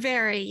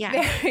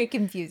 Very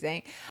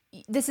confusing.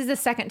 This is the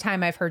second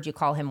time I've heard you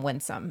call him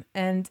winsome,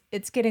 and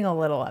it's getting a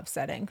little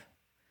upsetting.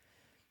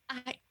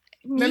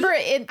 Remember,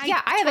 I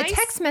have a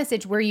text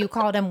message where you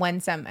called him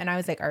winsome, and I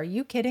was are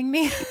you kidding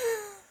me?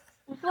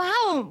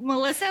 Wow,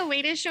 Melissa,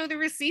 way to show the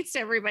receipts to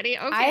everybody.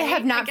 Okay, I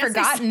have not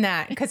forgotten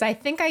that because I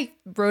think I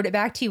wrote it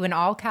back to you in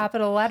all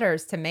capital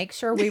letters to make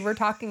sure we were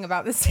talking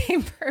about the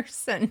same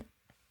person.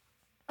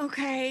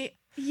 Okay.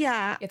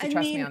 Yeah. You have to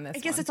trust me on this.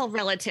 I guess it's all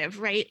relative,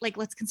 right?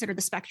 Let's consider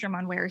the spectrum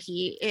on where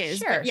he is.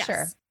 Sure, yes.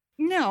 sure.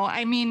 No,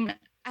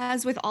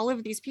 as with all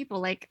of these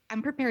people,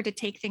 I'm prepared to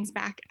take things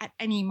back at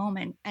any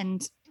moment.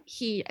 And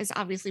he is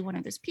obviously one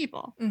of those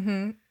people.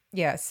 Mm-hmm.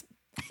 Yes.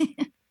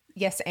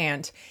 Yes,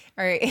 and.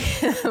 All right.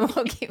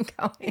 We'll keep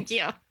going. Thank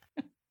you.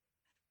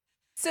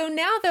 So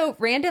now, though,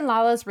 Rand and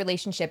Lala's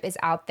relationship is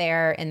out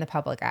there in the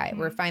public eye.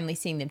 We're finally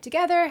seeing them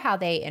together, how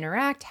they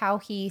interact, how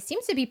he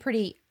seems to be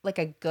pretty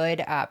a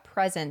good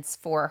presence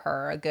for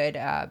her, a good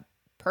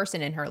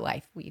person in her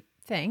life, we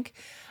think.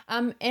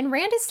 And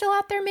Rand is still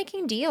out there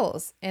making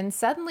deals. And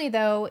suddenly,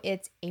 though,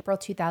 it's April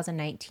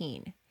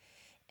 2019.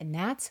 And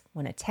that's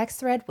when a text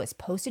thread was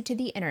posted to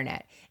the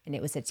internet. And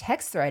it was a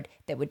text thread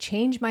that would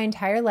change my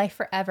entire life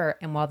forever.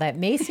 And while that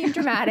may seem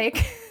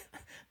dramatic,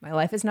 my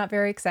life is not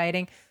very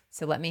exciting.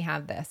 So let me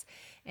have this.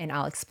 And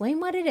I'll explain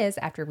what it is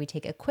after we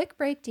take a quick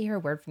break to hear a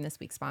word from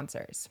this week's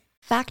sponsors.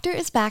 Factor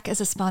is back as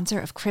a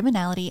sponsor of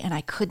Criminality, and I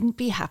couldn't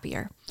be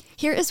happier.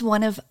 Here is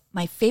one of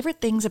my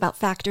favorite things about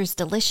Factor's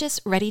delicious,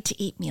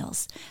 ready-to-eat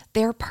meals.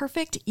 They're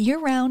perfect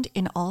year-round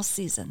in all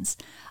seasons.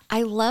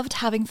 I loved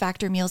having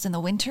Factor meals in the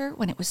winter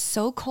when it was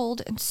so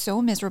cold and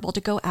so miserable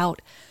to go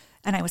out,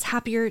 and I was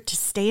happier to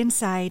stay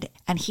inside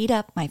and heat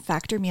up my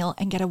Factor meal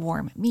and get a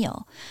warm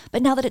meal.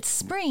 But now that it's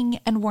spring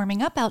and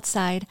warming up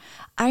outside,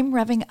 I'm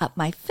revving up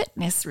my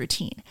fitness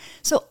routine.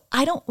 So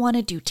I don't want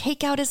to do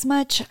takeout as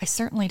much. I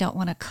certainly don't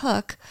want to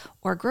cook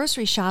or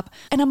grocery shop,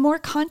 and I'm more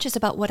conscious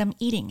about what I'm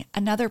eating.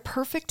 Another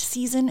perfect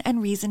season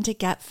and reason to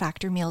get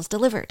Factor meals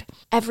delivered.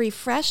 Every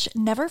fresh,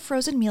 never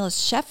frozen meal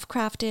is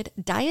chef-crafted,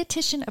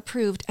 dietitian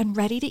approved, and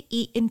ready to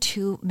eat in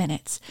 2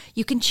 minutes.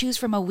 You can choose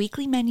from a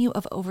weekly menu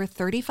of over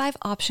 35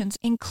 options,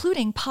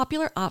 including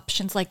popular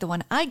options like the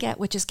one I get,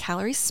 which is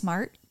Calorie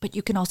Smart, but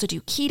you can also do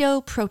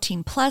keto,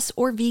 protein plus,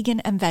 or vegan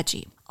and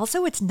veggie.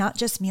 Also, it's not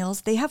just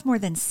meals. They have more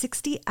than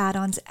 60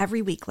 add-ons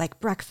every week, like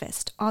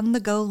breakfast,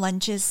 on-the-go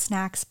lunches,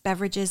 snacks,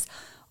 beverages,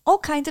 all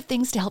kinds of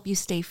things to help you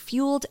stay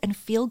fueled and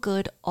feel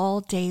good all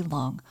day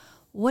long.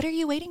 What are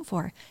you waiting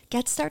for?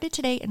 Get started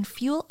today and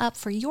fuel up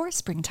for your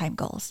springtime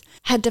goals.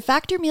 Head to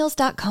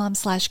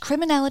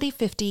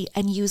factormeals.com/criminality50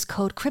 and use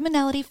code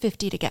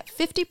criminality50 to get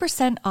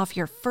 50% off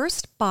your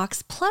first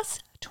box plus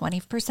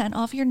 20%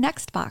 off your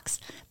next box.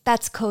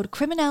 That's code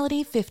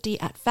criminality50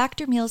 at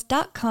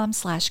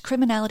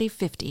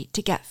factormeals.com/criminality50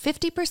 to get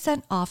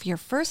 50% off your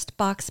first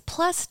box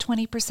plus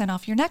 20%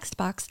 off your next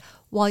box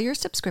while your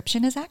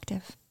subscription is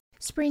active.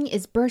 Spring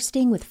is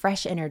bursting with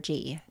fresh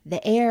energy.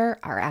 The air,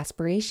 our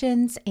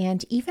aspirations,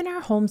 and even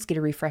our homes get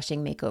a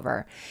refreshing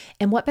makeover.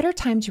 And what better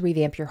time to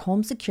revamp your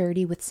home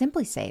security with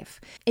SimpliSafe?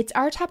 It's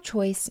our top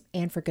choice,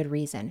 and for good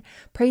reason.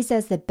 Praised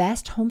as the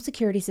best home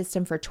security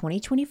system for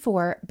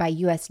 2024 by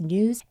U.S.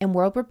 News and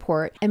World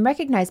Report, and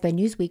recognized by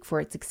Newsweek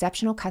for its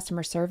exceptional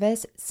customer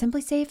service,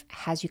 SimpliSafe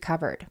has you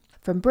covered.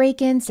 From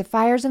break-ins to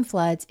fires and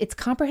floods, its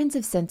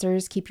comprehensive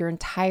sensors keep your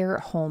entire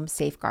home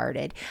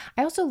safeguarded.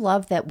 I also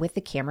love that with the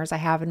cameras I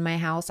have in my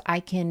house, I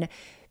can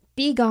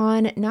be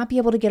gone, not be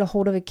able to get a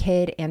hold of a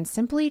kid, and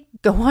simply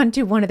go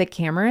onto one of the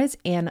cameras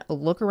and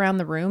look around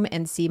the room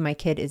and see my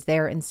kid is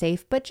there and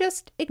safe, but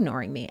just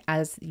ignoring me,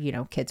 as you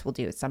know, kids will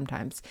do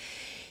sometimes.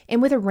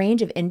 And with a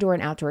range of indoor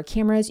and outdoor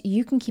cameras,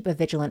 you can keep a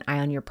vigilant eye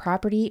on your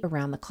property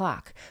around the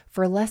clock.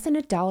 For less than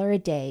 $1 a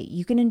day,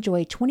 you can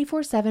enjoy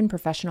 24/7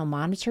 professional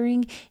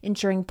monitoring,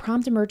 ensuring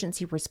prompt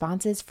emergency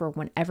responses for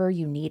whenever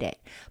you need it.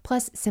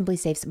 Plus,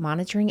 SimpliSafe's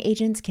monitoring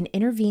agents can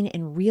intervene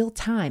in real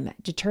time,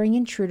 deterring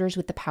intruders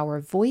with the power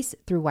of voice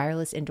through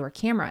wireless indoor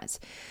cameras.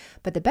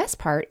 But the best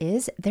part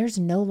is there's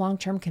no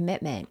long-term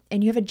commitment,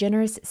 and you have a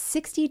generous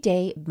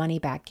 60-day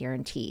money-back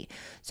guarantee.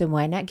 So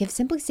why not give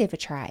SimpliSafe a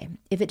try?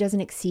 If it doesn't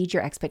exceed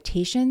your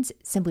expectations,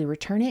 simply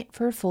return it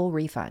for a full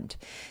refund.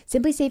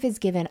 SimpliSafe has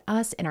given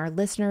us and our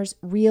listeners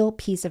real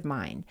peace of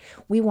mind.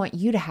 We want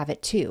you to have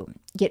it too.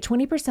 Get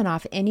 20%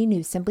 off any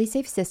new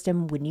SimpliSafe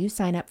system when you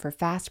sign up for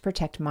Fast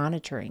Protect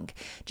monitoring.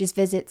 Just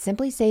visit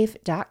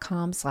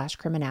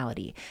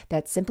simplysafe.com/criminality.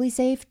 That's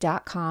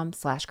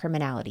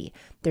simplysafe.com/criminality.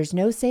 There's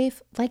no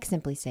safe like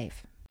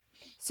SimpliSafe.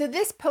 So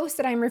this post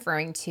that I'm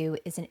referring to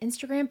is an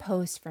Instagram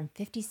post from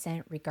 50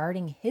 Cent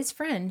regarding his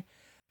friend,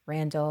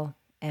 Randall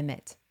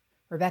Emmett.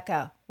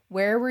 Rebecca,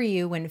 where were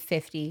you when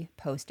 50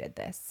 posted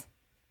this?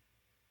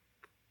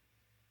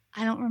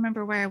 I don't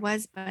remember where I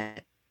was,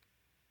 but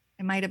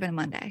it might have been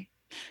Monday.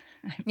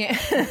 Yeah.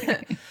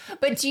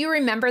 But do you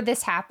remember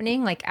this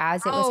happening, like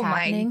as it was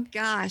happening? Oh my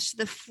gosh,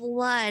 the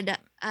flood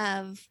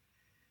of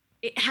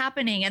it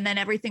happening and then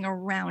everything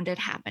around it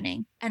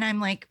happening. And I'm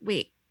like,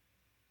 wait,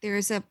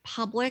 there's a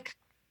public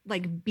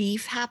like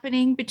beef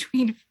happening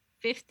between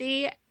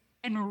 50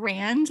 and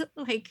Rand.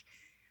 Like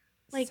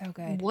So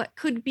good. what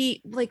could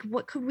we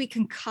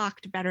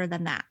concoct better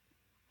than that?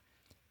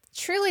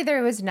 Truly,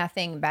 there was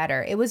nothing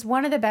better. It was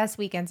one of the best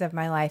weekends of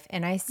my life.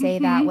 And I say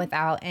that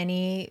without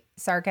any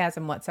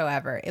sarcasm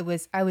whatsoever. I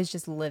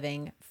was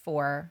living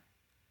for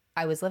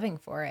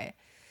it.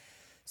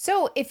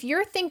 So if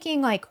you're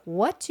thinking like,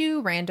 what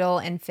do Randall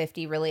and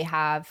 50 really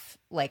have?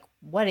 Like,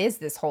 what is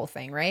this whole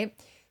thing, right?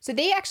 So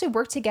they actually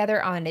worked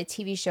together on a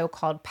TV show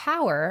called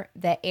Power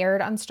that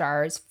aired on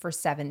Starz for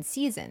 7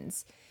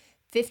 seasons.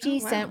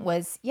 50 Cent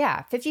was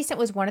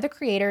one of the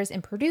creators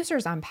and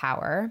producers on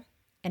Power.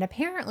 And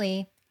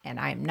apparently, and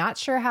I'm not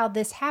sure how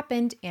this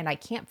happened, and I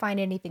can't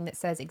find anything that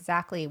says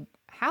exactly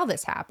how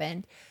this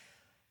happened.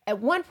 At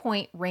one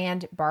point,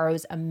 Rand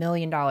borrows $1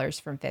 million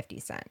from 50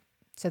 Cent.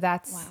 So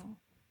that's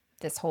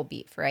this whole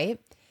beef, right?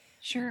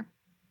 Sure.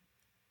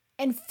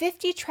 And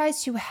 50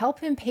 tries to help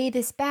him pay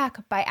this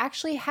back by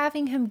actually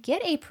having him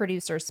get a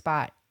producer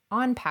spot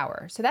on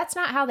Power. So that's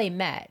not how they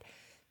met.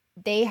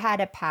 They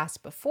had a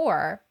past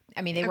before.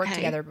 I mean, they worked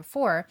together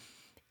before.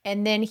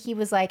 And then he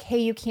was like, hey,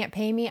 you can't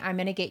pay me. I'm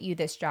going to get you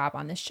this job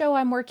on the show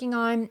I'm working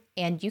on,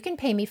 and you can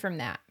pay me from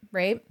that,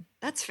 right?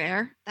 That's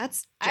fair.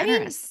 That's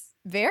generous.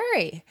 I mean,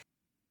 very.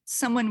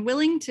 Someone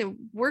willing to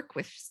work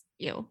with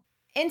you.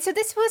 And so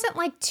this wasn't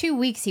like 2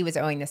 weeks he was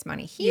owing this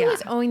money. He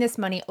was owing this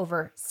money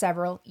over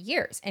several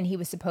years, and he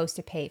was supposed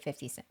to pay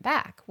 50 Cent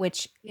back,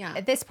 which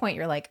at this point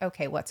you're like,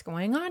 okay, what's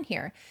going on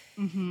here?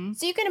 Mm-hmm.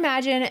 So you can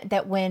imagine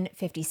that when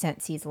 50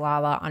 Cent sees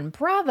Lala on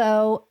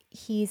Bravo,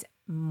 he's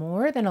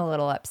more than a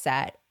little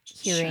upset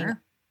hearing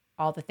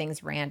all the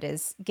things Rand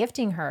is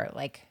gifting her.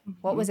 Like,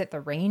 what was it? The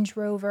Range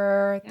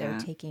Rover. They're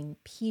taking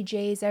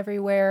PJs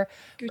everywhere.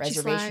 Gucci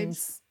reservations.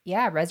 slides.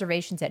 Yeah,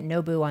 reservations at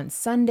Nobu on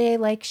Sunday,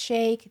 like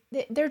Shake.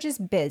 They're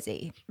just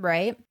busy,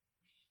 right?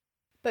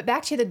 But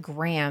back to the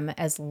gram,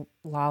 as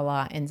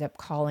Lala ends up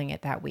calling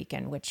it that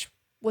weekend, which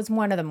was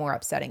one of the more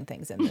upsetting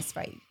things in this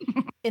fight.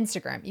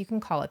 Instagram. You can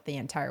call it the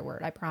entire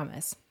word, I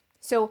promise.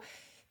 So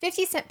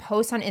 50 Cent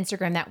posts on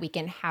Instagram that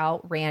weekend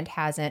how Rand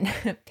hasn't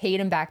paid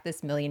him back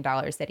this $1 million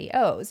that he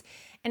owes.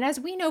 And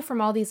as we know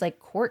from all these like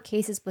court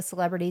cases with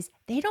celebrities,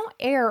 they don't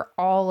air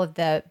all of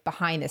the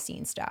behind the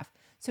scenes stuff.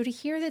 So to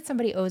hear that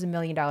somebody owes $1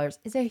 million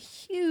is a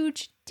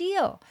huge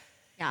deal.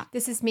 Yeah.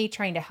 This is me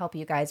trying to help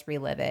you guys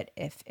relive it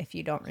if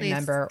you don't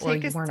remember or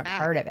you weren't a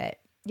part of it.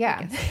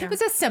 Yeah. It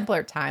was a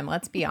simpler time,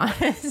 let's be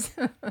honest.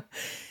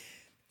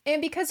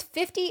 And because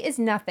 50 is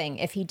nothing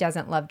if he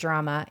doesn't love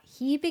drama,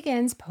 he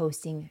begins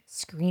posting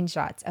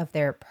screenshots of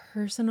their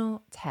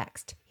personal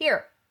text.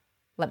 Here,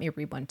 let me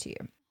read one to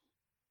you.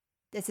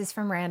 This is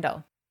from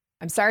Randall.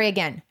 I'm sorry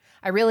again.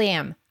 I really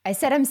am. I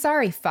said I'm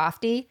sorry,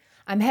 Fofty.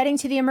 I'm heading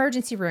to the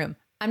emergency room.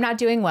 I'm not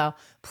doing well.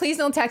 Please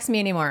don't text me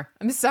anymore.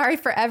 I'm sorry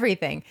for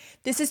everything.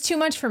 This is too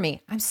much for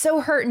me. I'm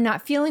so hurt and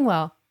not feeling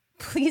well.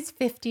 Please,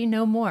 50,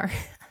 no more.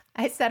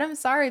 I said I'm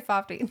sorry,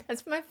 Fofty.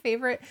 That's my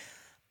favorite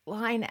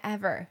line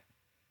ever.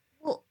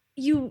 Well,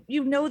 you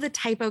know the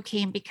typo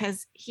came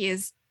because he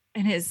is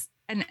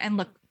and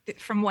look,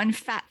 from one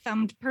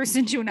fat-thumbed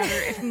person to another,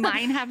 if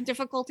mine have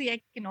difficulty,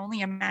 I can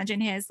only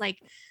imagine his,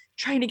 like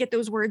trying to get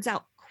those words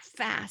out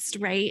fast,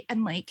 right?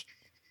 And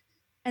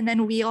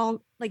then we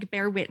all like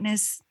bear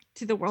witness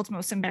to the world's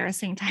most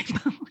embarrassing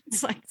typo.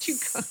 It's like too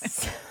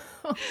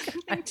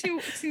good. Too,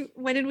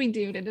 what did we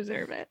do to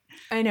deserve it?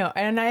 I know.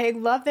 And I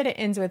love that it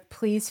ends with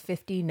please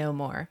 50 no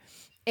more.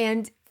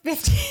 And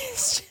 50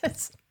 is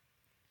just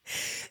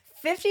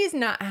 50's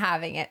not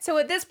having it. So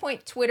at this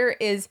point, Twitter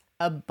is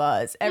a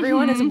buzz.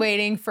 Everyone is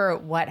waiting for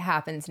what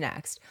happens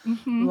next.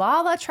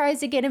 Lala tries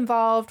to get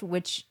involved,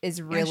 which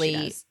is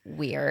really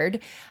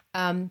weird.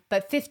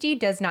 But 50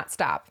 does not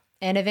stop.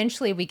 And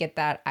eventually we get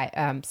that,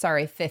 I'm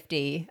sorry,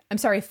 50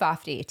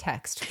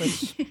 text,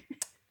 which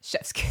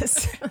chef's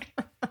kiss.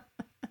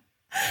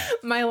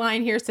 My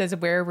line here says,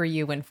 where were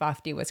you when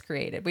Fafty was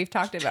created? We've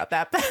talked about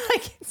that, but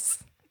like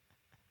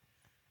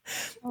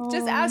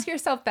just ask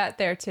yourself that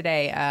there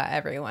today,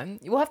 everyone.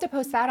 We'll have to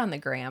post that on the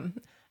gram.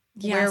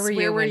 Yes,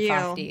 where were you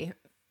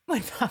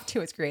when Fafty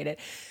was created?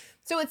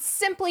 So it's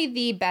simply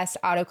the best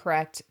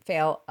autocorrect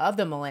fail of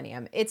the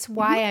millennium. It's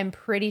why I'm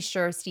pretty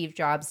sure Steve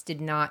Jobs did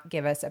not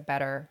give us a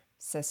better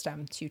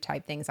system to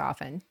type things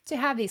often to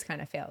have these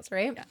kind of fails,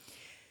 right? Yeah.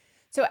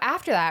 So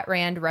after that,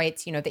 Rand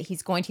writes, that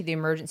he's going to the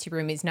emergency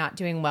room. He's not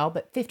doing well,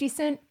 but 50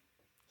 Cent,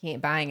 he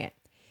ain't buying it.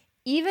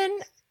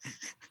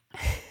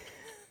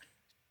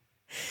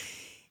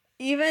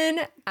 Even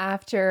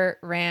after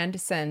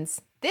Rand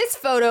sends this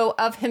photo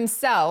of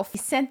himself, he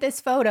sent this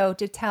photo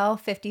to tell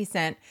 50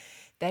 Cent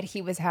that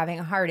he was having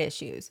heart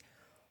issues,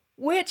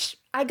 which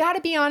I got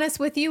to be honest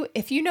with you.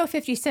 If you know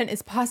 50 Cent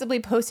is possibly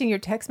posting your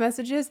text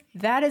messages,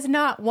 that is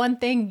not one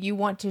thing you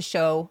want to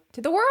show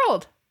to the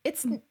world.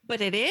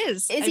 But it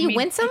is. Is he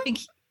winsome? I think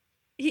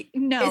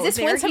no. Is this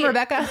winsome,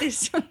 Rebecca?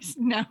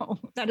 No,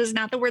 that is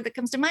not the word that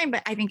comes to mind,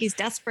 but I think he's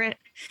desperate.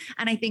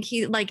 And I think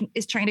he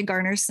is trying to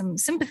garner some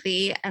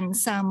sympathy and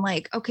some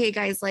okay,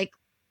 guys,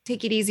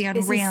 take it easy on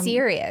Rand. Ram. Is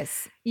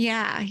serious?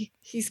 Yeah.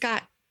 He's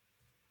got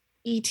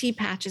ET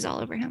patches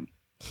all over him.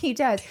 He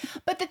does.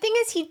 But the thing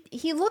is,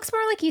 he looks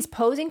more like he's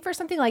posing for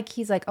something. Like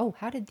he's like, oh,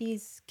 how did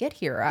these get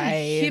here?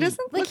 He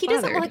doesn't look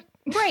bothered.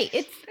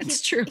 Right.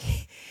 It's true.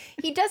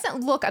 He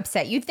doesn't look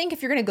upset. You'd think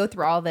if you're going to go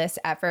through all this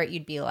effort,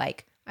 you'd be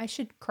like, I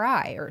should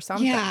cry or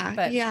something. Yeah.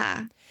 But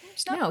yeah.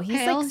 No, he's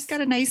pale. He's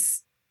got a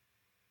nice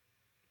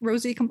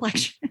rosy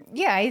complexion.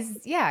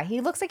 Yeah.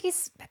 He looks like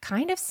he's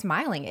kind of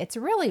smiling. It's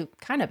really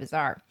kind of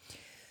bizarre.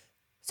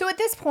 So at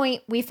this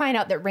point, we find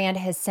out that Rand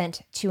has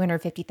sent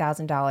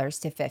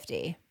 $250,000 to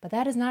 50, but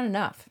that is not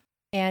enough.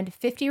 And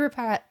 50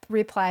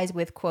 replies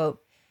with,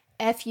 quote,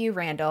 F you,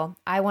 Randall.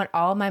 I want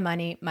all my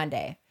money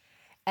Monday.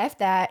 F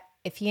that.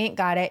 If he ain't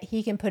got it,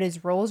 he can put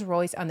his Rolls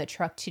Royce on the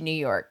truck to New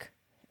York.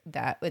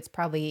 That it's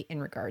probably in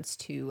regards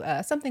to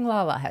something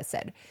Lala has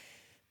said.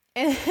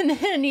 And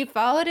then he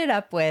followed it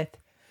up with,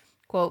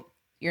 quote,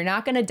 you're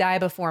not going to die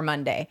before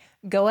Monday.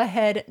 Go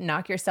ahead,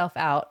 knock yourself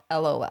out,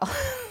 LOL.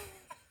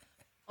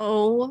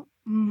 Oh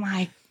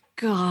my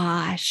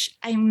gosh.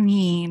 I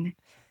mean,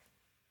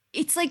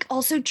 it's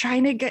also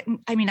trying to get,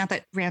 not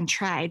that Rand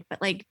tried, but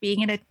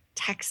being in a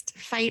text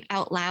fight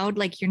out loud,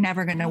 you're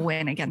never going to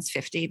win against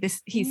 50.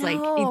 It's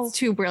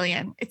too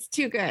brilliant. It's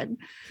too good.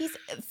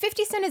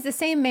 50 Cent is the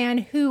same man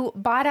who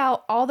bought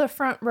out all the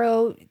front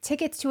row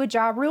tickets to a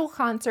Ja Rule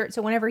concert.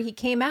 So whenever he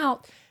came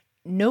out,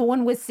 no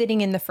one was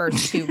sitting in the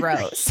first two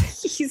rows.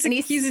 He's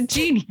a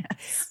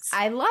genius.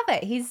 I love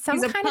it. He's a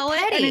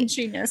poet and a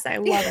genius. I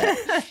love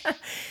it.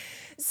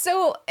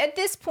 So at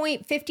this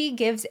point, 50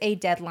 gives a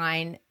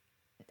deadline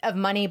of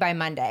money by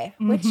Monday,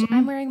 which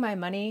I'm wearing my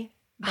money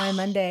by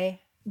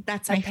Monday.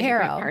 That's my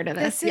favorite part of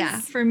this.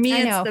 For me,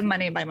 it's the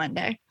money by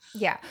Monday.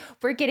 Yeah.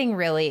 We're getting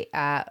really,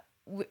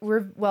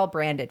 we're well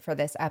branded for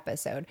this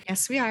episode.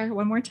 Yes, we are.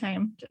 One more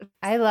time.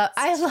 I love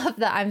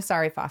the I'm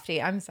sorry,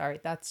 Fafty. I'm sorry.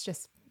 That's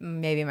just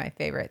maybe my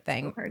favorite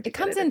thing. It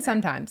comes in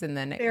sometimes and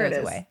then it goes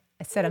away.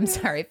 I said, I'm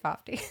sorry,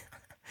 Fafty.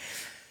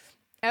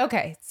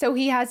 Okay. So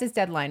he has his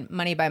deadline,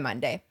 money by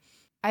Monday.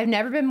 I've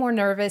never been more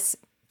nervous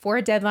for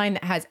a deadline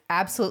that has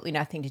absolutely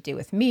nothing to do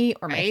with me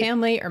or my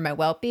family or my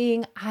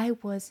well-being. I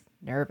was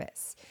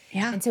nervous.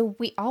 Yeah. And so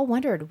we all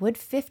wondered, would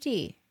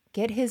 50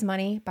 get his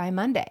money by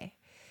Monday?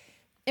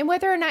 And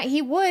whether or not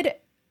he would,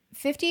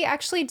 50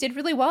 actually did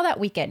really well that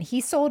weekend.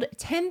 He sold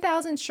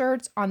 10,000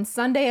 shirts on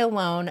Sunday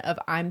alone of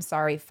I'm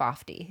sorry,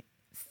 Fafty.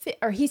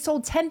 Or he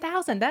sold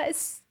 10,000. That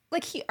is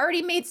he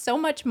already made so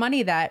much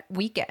money that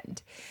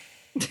weekend.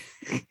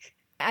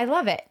 I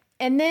love it.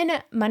 And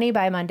then money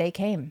by Monday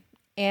came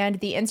and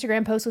the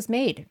Instagram post was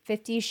made.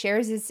 50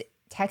 shares his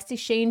text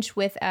exchange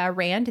with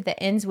Rand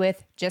that ends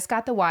with, just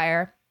got the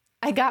wire.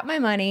 I got my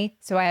money,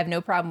 so I have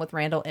no problem with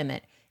Randall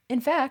Emmett.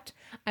 In fact,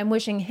 I'm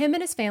wishing him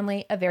and his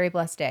family a very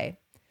blessed day.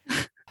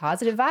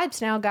 Positive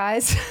vibes now,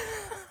 guys.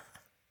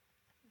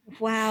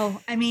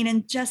 Wow.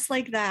 And just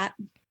like that,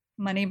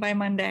 money by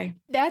Monday.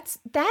 That's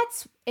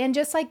and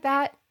just like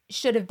that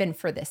should have been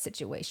for this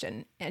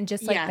situation. And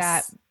just like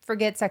that,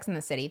 forget Sex and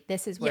the City.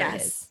 This is where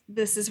it is.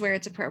 This is where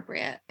it's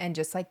appropriate. And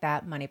just like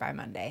that, money by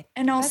Monday.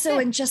 And also,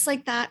 and just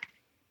like that,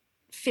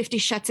 50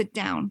 shuts it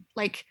down.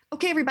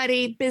 Okay,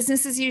 everybody,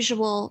 business as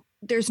usual.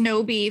 There's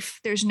no beef.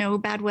 There's no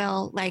bad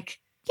will.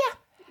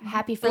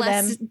 Happy for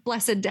them.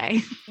 Blessed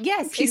day.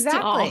 Yes,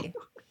 exactly.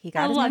 He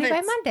got his money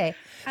by Monday.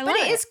 But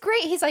it is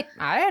great. He's like,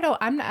 I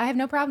have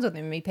no problems with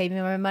him. He paid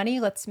me my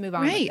money. Let's move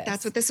on. Right.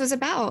 That's what this was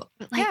about.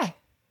 But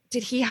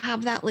did he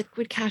have that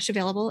liquid cash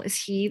available?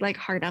 Is he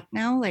hard up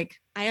now? I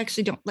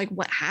actually don't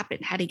what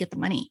happened. How did he get the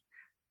money?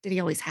 Did he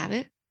always have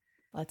it?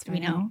 Let's Do we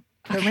find out. know?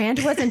 But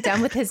Rand wasn't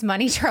done with his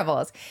money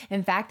troubles.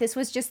 In fact, this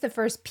was just the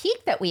first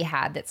peek that we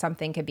had that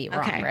something could be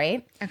wrong, Okay.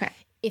 right? Okay.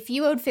 If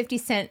you owed 50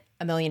 Cent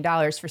 $1 million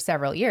for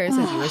several years,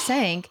 as you were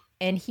saying,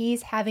 and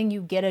he's having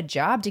you get a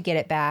job to get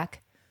it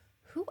back,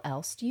 who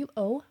else do you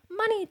owe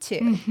money to?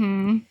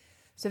 Mm-hmm.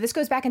 So this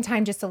goes back in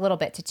time just a little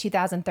bit to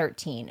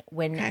 2013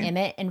 when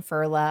Emmett and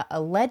Furla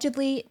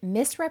allegedly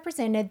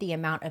misrepresented the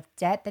amount of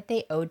debt that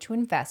they owed to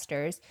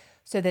investors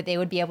so that they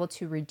would be able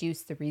to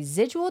reduce the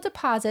residual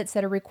deposits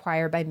that are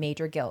required by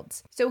major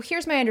guilds. So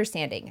here's my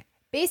understanding.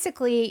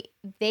 Basically,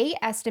 they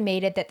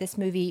estimated that this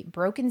movie,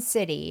 Broken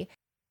City,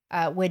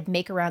 would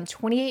make around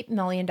 $28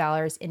 million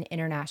in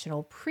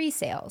international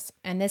pre-sales.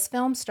 And this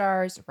film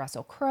stars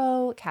Russell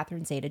Crowe,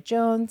 Catherine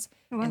Zeta-Jones,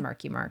 and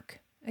Marky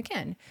Mark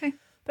again. Okay.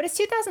 But it's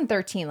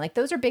 2013. Like,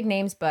 those are big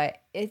names, but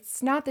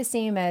it's not the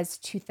same as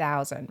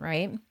 2000,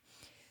 right?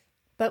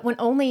 But when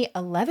only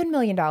 $11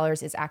 million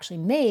is actually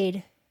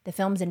made, the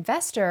film's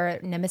investor,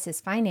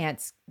 Nemesis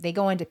Finance, they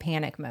go into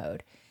panic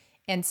mode.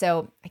 And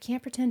so I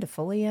can't pretend to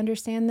fully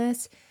understand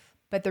this,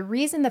 but the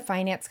reason the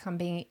finance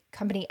company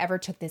ever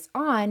took this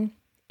on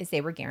is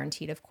they were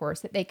guaranteed, of course,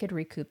 that they could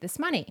recoup this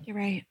money. You're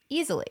right.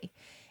 Easily.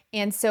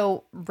 And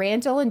so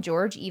Randall and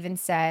George even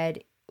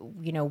said,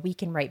 you know, we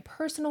can write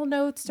personal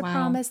notes to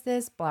promise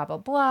this, blah, blah,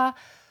 blah.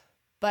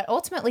 But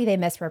ultimately, they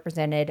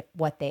misrepresented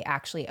what they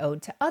actually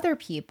owed to other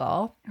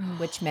people,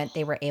 which meant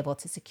they were able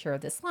to secure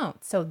this loan.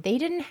 So they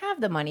didn't have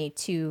the money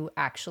to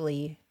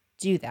actually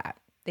do that.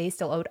 They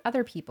still owed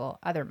other people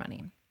other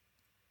money.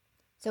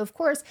 So, of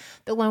course,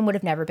 the loan would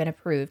have never been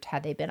approved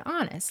had they been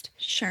honest.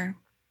 Sure.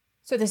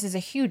 So this is a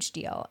huge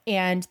deal.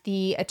 And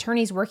the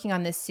attorneys working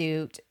on this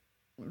suit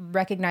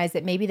recognized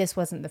that maybe this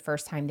wasn't the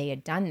first time they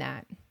had done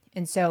that.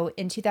 And so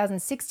in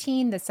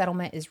 2016, the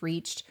settlement is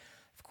reached.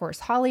 Of course,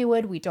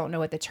 Hollywood, we don't know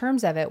what the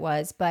terms of it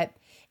was, but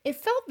it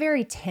felt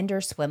very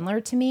Tinder swindler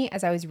to me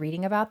as I was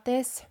reading about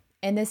this,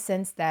 in the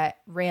sense that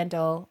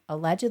Randall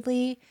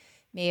allegedly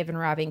may have been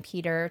robbing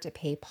Peter to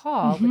pay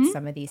Paul with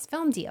some of these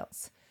film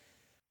deals.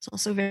 It's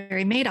also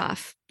very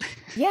Madoff.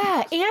 Yeah,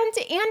 and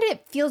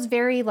it feels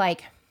very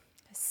like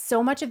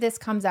so much of this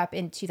comes up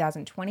in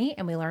 2020,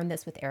 and we learned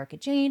this with Erica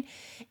Jane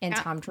and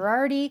Tom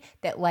Girardi,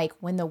 that like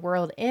when the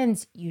world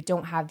ends, you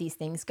don't have these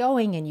things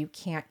going and you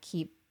can't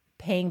keep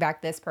paying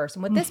back this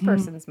person with this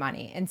person's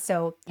money. And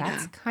so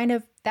that's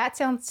that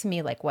sounds to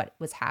me like what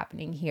was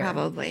happening here.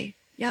 Probably.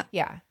 Yeah.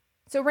 Yeah.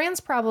 So Rand's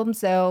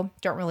problems, though,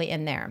 don't really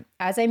end there.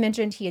 As I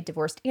mentioned, he had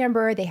divorced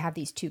Amber. They have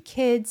these 2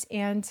 kids.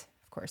 And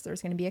of course,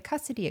 there's going to be a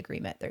custody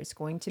agreement. There's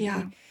going to be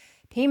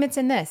payments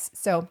in this.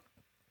 So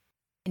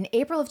in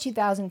April of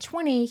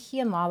 2020, he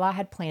and Lala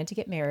had planned to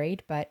get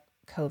married, but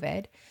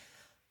COVID.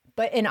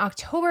 But in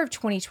October of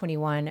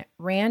 2021,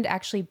 Rand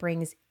actually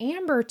brings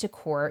Amber to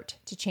court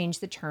to change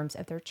the terms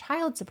of their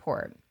child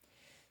support.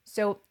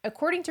 So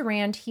according to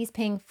Rand, he's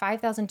paying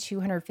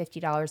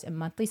 $5,250 in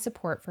monthly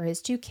support for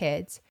his 2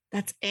 kids.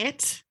 That's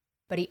it?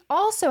 But he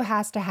also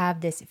has to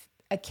have this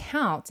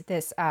account,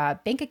 this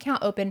bank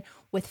account open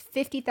with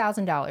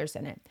 $50,000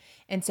 in it.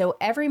 And so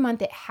every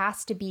month it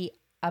has to be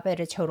up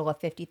at a total of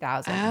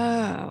 $50,000.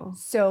 Oh.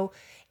 So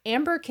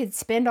Amber could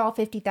spend all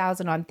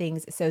 $50,000 on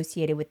things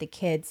associated with the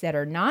kids that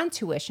are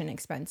non-tuition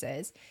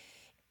expenses,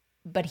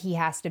 but he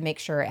has to make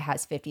sure it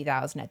has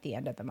 $50,000 at the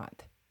end of the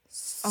month.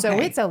 So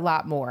it's a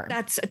lot more.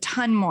 That's a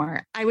ton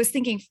more. I was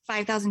thinking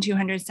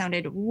 5,200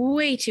 sounded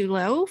way too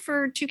low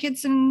for 2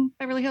 kids in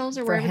Beverly Hills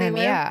or wherever they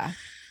live. Yeah.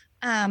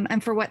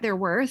 And for what they're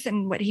worth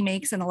and what he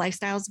makes and the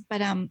lifestyles.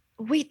 But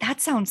wait,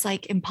 that sounds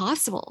like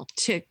impossible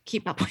to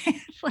keep up with.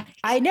 Like,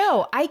 I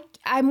know.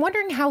 I'm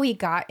wondering how he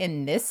got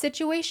in this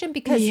situation,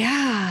 because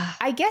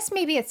I guess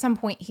maybe at some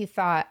point he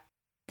thought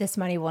this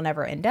money will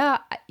never end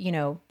up,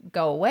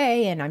 go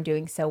away, and I'm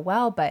doing so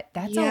well, but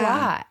that's a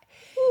lot.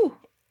 Whew.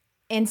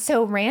 And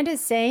so Rand is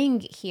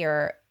saying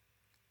here,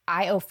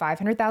 I owe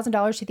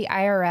 $500,000 to the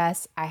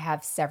IRS. I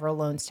have several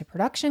loans to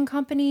production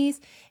companies.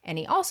 And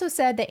he also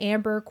said that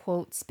Amber,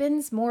 quote,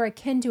 spends more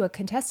akin to a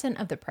contestant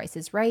of The Price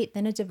is Right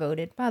than a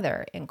devoted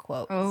mother, end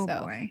quote. Oh, so,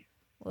 boy.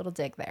 A little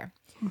dig there.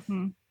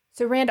 Mm-hmm.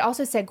 So Rand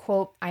also said,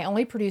 quote, I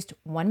only produced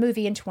 1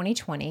 movie in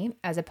 2020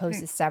 as opposed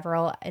to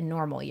several in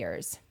normal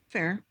years.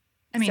 Fair.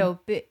 I mean,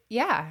 so, but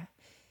yeah,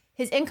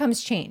 his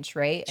income's changed,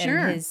 right? Sure.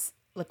 And his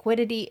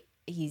liquidity,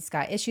 he's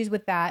got issues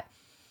with that.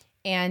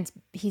 And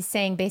he's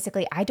saying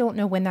basically, I don't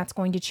know when that's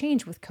going to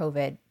change with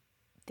COVID.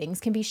 Things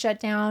can be shut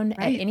down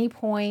at any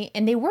point,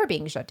 and they were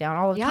being shut down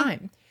all the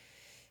time.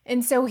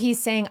 And so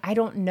he's saying, I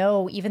don't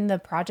know, even the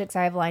projects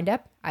I have lined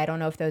up, I don't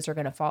know if those are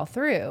going to fall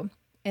through.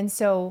 And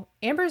so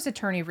Amber's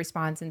attorney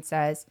responds and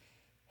says,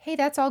 hey,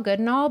 that's all good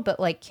and all, but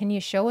like, can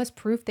you show us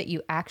proof that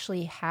you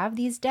actually have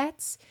these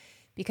debts?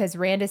 Because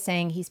Rand is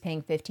saying he's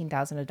paying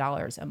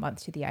 $15,000 a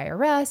month to the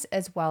IRS,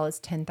 as well as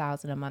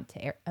 $10,000 a month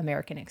to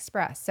American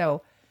Express.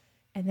 So,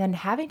 and then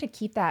having to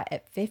keep that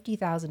at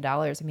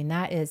 $50,000, I mean,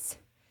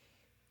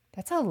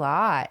 that's a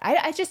lot.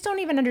 I just don't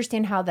even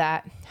understand how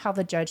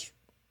the judge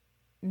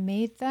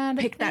made that.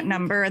 Picked that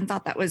number and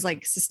thought that was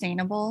like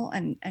sustainable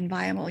and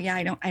viable.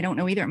 Yeah, I don't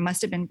know either. It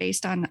must have been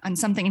based on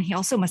something. And he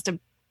also must have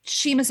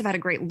she must have had a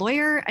great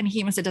lawyer and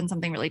he must have done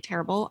something really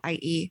terrible,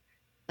 i.e.,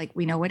 like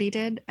we know what he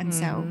did. And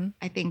so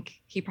I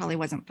think he probably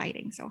wasn't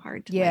fighting so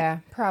hard. Yeah,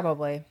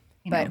 probably.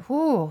 But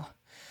whew.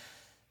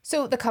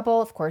 So the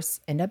couple, of course,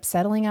 end up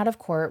settling out of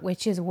court,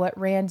 which is what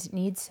Rand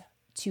needs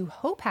to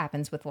hope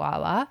happens with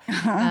Lala,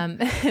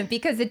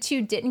 because the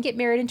two didn't get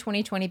married in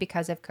 2020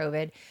 because of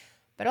COVID.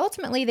 But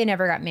ultimately, they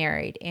never got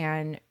married.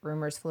 And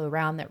rumors flew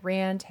around that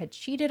Rand had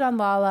cheated on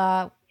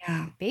Lala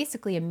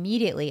basically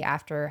immediately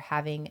after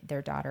having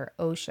their daughter,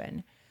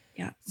 Ocean.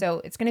 Yeah.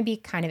 So it's going to be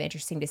kind of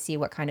interesting to see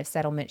what kind of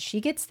settlement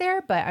she gets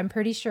there. But I'm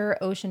pretty sure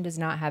Ocean does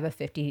not have a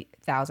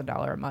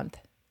 $50,000 a month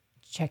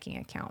checking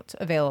account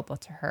available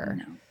to her.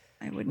 No,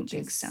 I wouldn't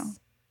think so.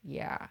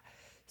 Yeah.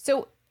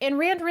 So, and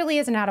Rand really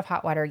isn't out of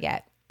hot water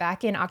yet.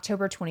 Back in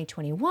October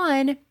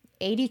 2021,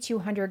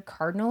 8200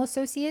 Cardinal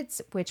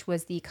Associates, which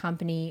was the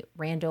company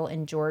Randall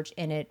and George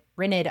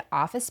rented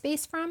office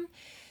space from,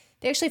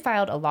 they actually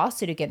filed a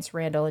lawsuit against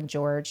Randall and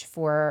George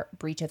for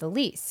breach of the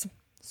lease.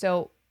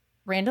 So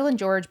Randall and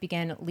George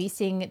began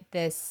leasing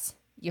this,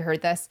 you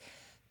heard this,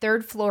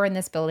 third floor in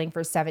this building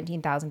for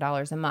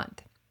 $17,000 a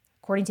month.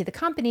 According to the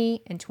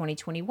company, in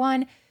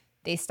 2021,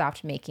 they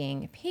stopped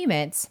making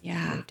payments,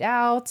 moved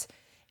out,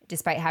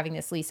 despite having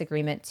this lease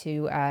agreement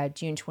to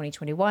June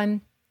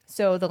 2021.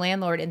 So the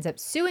landlord ends up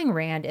suing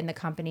Rand and the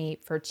company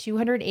for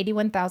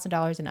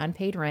 $281,000 in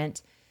unpaid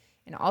rent,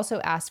 and also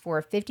asked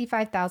for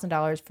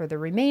 $55,000 for the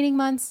remaining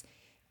months,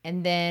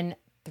 and then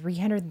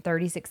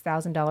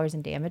 $336,000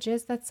 in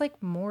damages. That's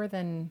like more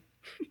than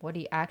what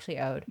he actually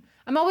owed.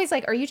 I'm always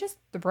like, are you just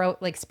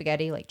like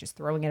spaghetti, like just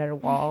throwing it at a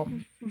wall?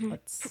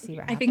 Let's see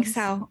what happens. I think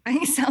so. I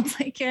think it sounds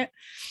like it.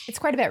 It's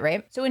quite a bit,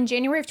 right? So in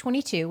January of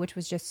 22, which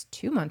was just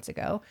 2 months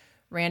ago,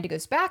 Rand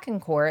goes back in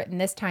court, and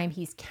this time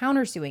he's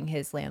countersuing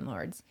his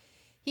landlords.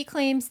 He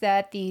claims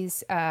that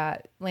these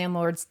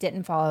landlords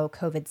didn't follow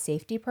COVID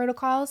safety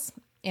protocols.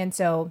 And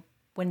so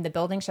when the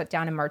building shut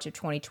down in March of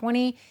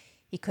 2020,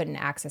 he couldn't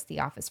access the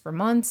office for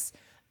months.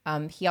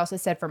 He also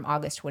said from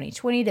August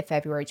 2020 to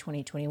February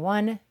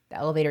 2021, the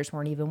elevators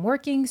weren't even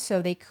working.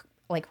 So they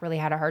really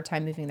had a hard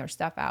time moving their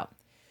stuff out.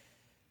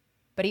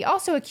 But he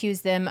also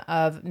accused them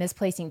of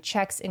misplacing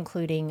checks,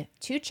 including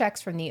 2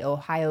 checks from the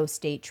Ohio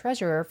State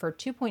Treasurer for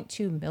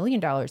 $2.2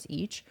 million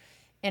each,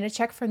 and a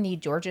check from the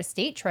Georgia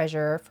State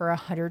Treasurer for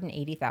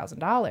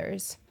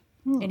 $180,000.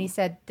 And he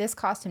said this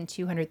cost him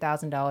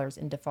 $200,000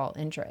 in default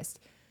interest.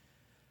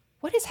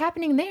 What is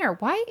happening there?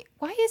 Why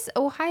is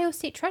Ohio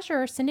State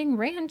Treasurer sending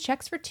Rand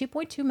checks for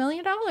 $2.2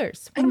 million?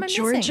 What am I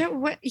Georgia, missing?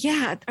 what?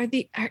 Yeah,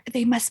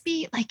 they must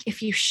be like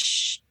if you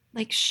shot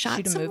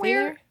Shoot a somewhere. movie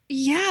there?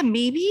 Yeah,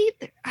 maybe.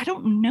 I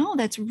don't know.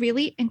 That's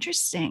really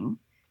interesting.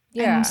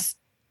 Yeah. And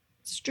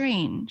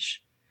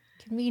strange.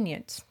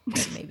 Convenient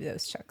that maybe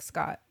those checks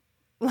got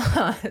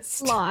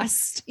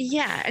lost.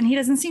 Yeah. And he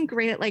doesn't seem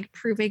great at like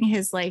proving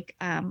his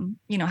having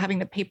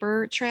the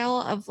paper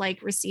trail of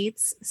like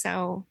receipts.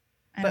 So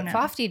I don't know.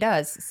 Fofty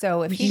does.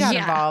 So if he got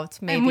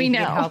involved, maybe we could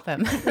help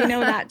him. We know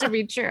that to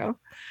be true.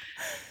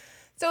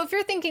 So if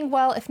you're thinking,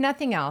 well, if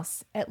nothing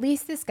else, at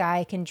least this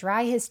guy can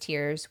dry his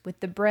tears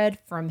with the bread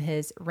from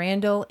his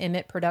Randall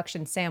Emmett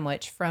production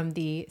sandwich from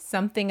the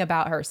Something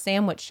About Her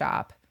sandwich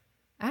shop.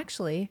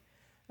 Actually,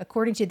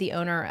 according to the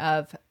owner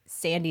of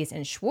Sandy's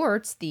and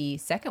Schwartz, the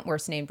second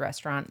worst named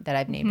restaurant that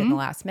I've named in the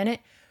last minute,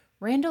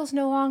 Randall's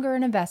no longer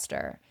an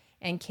investor,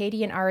 and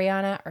Katie and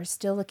Ariana are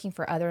still looking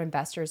for other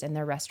investors in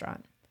their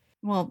restaurant.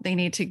 Well, they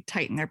need to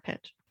tighten their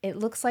pitch. It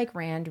looks like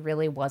Rand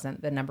really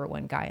wasn't the number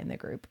one guy in the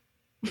group.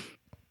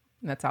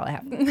 That's all I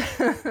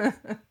have.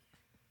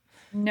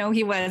 No,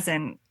 he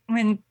wasn't.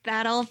 When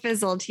that all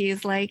fizzled,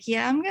 he's like,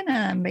 yeah, I'm going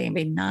to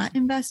maybe not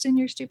invest in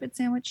your stupid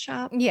sandwich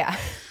shop. Yeah.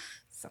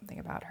 Something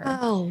About Her.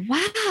 Oh,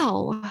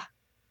 wow.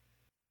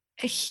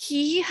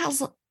 He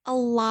has a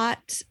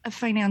lot of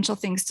financial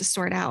things to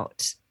sort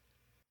out.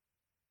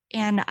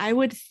 And I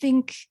would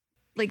think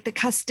like the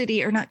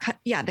custody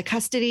the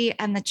custody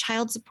and the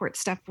child support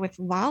stuff with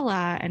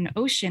Lala and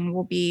Ocean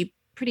will be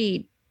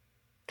pretty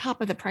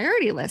top of the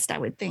priority list, I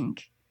would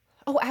think.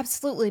 Oh,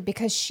 absolutely.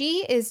 Because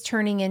she is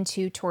turning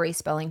into Tori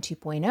Spelling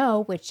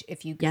 2.0, which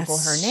if you Google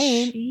her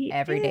name,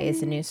 every day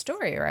is a new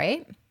story,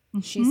 right? Mm-hmm.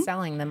 She's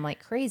selling them like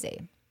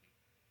crazy.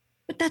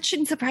 But that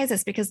shouldn't surprise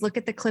us because look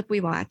at the clip we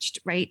watched,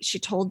 right? She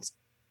told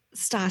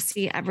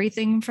Stassi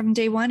everything from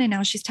day one, and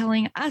now she's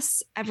telling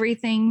us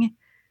everything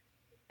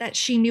that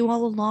she knew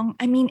all along.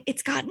 I mean,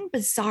 it's gotten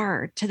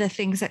bizarre to the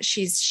things that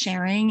she's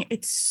sharing.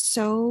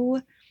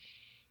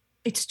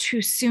 It's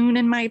too soon,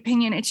 in my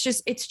opinion. It's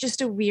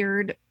just a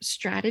weird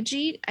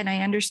strategy. And I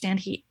understand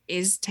he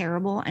is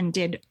terrible and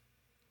did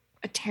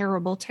a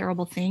terrible,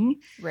 terrible thing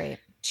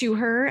to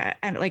her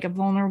at like a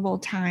vulnerable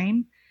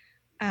time.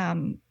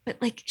 But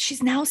like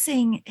she's now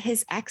saying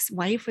his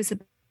ex-wife was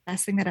the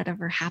best thing that had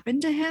ever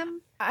happened to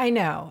him. I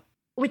know.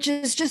 Which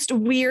is just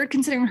weird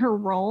considering her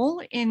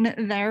role in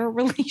their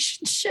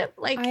relationship.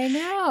 Like I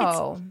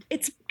know.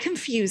 It's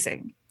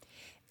confusing.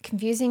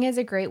 Confusing is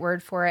a great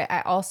word for it.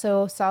 I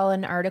also saw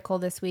an article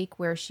this week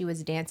where she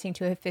was dancing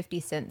to a 50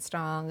 Cent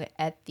song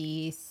at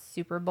the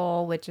Super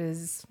Bowl, which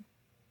is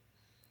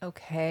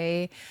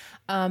okay.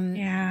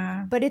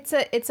 Yeah. But it's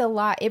a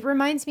lot. It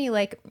reminds me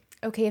like,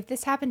 okay, if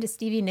this happened to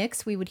Stevie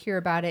Nicks, we would hear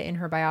about it in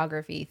her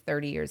biography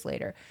 30 years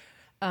later.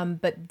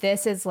 But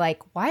this is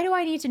like, why do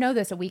I need to know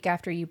this a week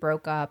after you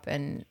broke up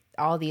and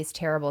all these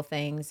terrible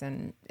things?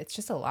 And it's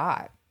just a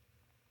lot.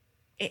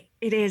 It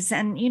is.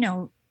 And,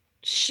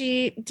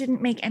 she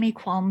didn't make any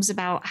qualms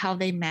about how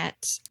they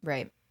met.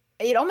 Right.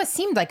 It almost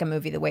seemed like a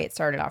movie the way it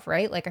started off,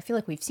 right? Like I feel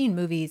like we've seen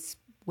movies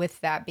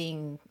with that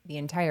being the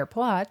entire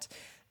plot.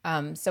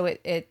 So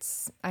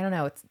it's I don't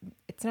know,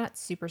 it's not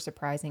super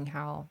surprising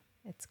how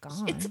it's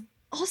gone. It's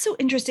also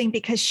interesting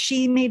because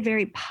she made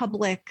very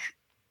public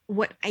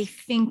what I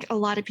think a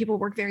lot of people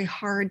work very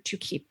hard to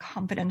keep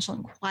confidential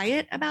and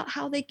quiet about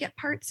how they get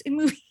parts in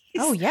movies.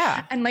 Oh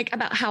yeah. And like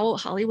about how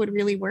Hollywood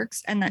really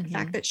works. And that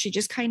fact that she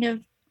just kind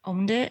of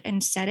owned it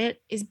and said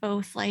it is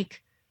both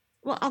like,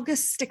 well, I'll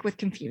just stick with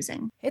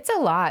confusing. It's a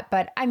lot,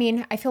 but I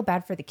mean, I feel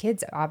bad for the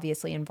kids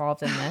obviously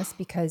involved in this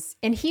because,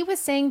 and he was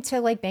saying to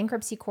like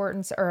bankruptcy court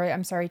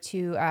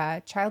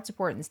to child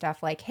support and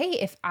stuff like, hey,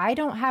 if I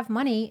don't have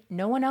money,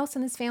 no one else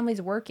in this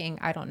family's working.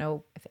 I don't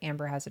know if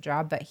Amber has a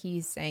job, but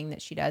he's saying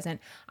that she doesn't.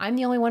 I'm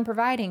the only one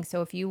providing.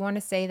 So if you want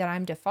to say that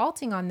I'm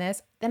defaulting on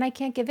this, then I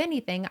can't give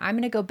anything. I'm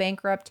going to go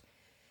bankrupt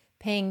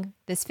paying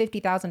this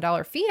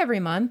 $50,000 fee every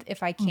month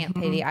if I can't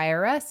pay the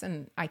IRS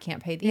and I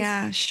can't pay these.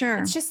 Yeah, sure.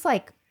 It's just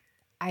like,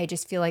 I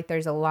just feel like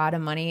there's a lot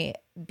of money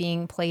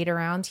being played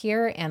around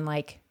here and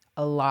like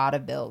a lot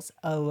of bills.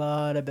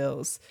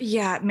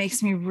 Yeah, it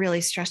makes me really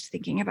stressed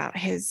thinking about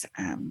his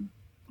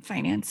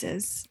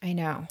finances. I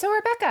know. So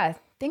Rebecca,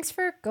 thanks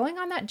for going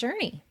on that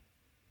journey.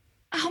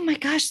 Oh my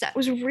gosh, that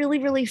was really,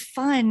 really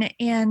fun.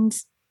 And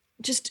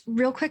just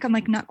real quick, I'm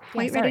like not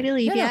quite ready to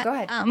leave yet. No, go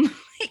ahead.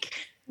 Like,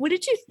 what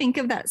did you think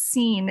of that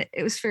scene?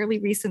 It was fairly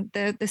recent,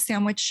 the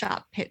sandwich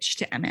shop pitch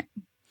to Emmett.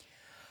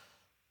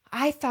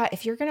 I thought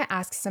if you're going to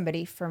ask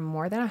somebody for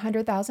more than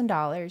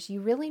 $100,000,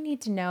 you really need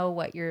to know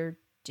what you're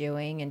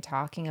doing and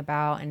talking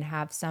about and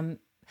have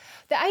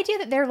the idea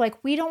that they're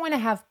like, we don't want to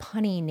have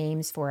punny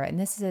names for it. And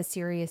this is a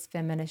serious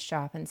feminist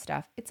shop and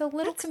stuff. It's a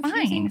little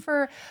confusing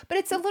but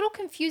it's a little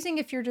confusing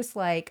if you're just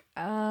like,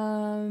 I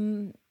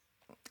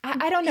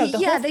don't know. The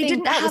whole thing,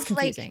 didn't that have was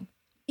confusing.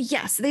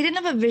 Yes, they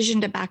didn't have a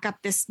vision to back up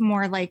this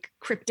more like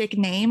cryptic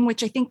name,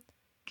 which I think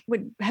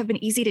would have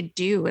been easy to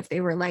do if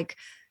they were like,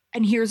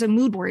 and here's a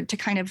mood board to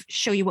kind of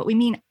show you what we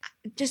mean.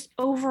 Just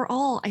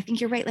overall, I think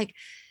you're right. Like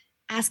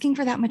asking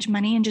for that much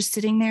money and just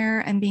sitting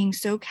there and being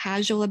so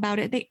casual about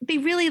it. They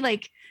really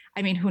like,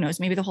 I mean, who knows?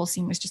 Maybe the whole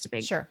scene was just a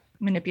big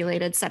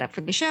manipulated setup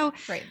for the show.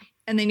 Right.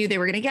 And they knew they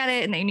were going to get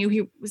it and they knew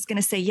he was going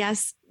to say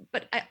yes.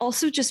 But I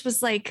also just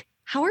was like,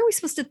 how are we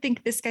supposed to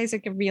think this guy's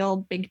like a real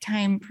big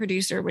time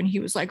producer when he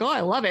was like, oh,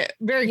 I love it.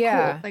 Very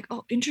cool. Like,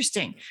 oh,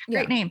 interesting.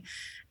 Great name.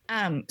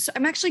 So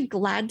I'm actually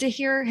glad to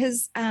hear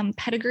his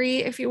pedigree,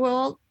 if you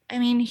will. I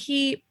mean,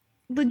 he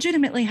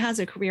legitimately has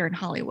a career in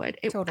Hollywood.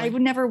 I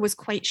never was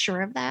quite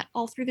sure of that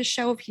all through the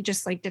show. If he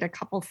just like did a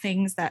couple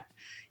things that,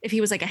 if he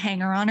was like a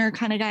hanger-oner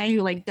kind of guy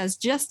who like does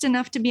just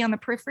enough to be on the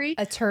periphery.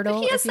 A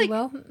turtle, if you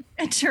will.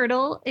 A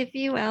turtle, if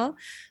you will.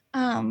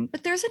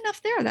 But there's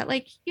enough there that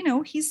like,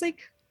 he's like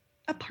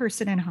a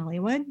person in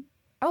Hollywood.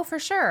 Oh, for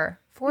sure.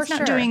 He's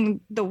not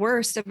doing the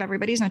worst of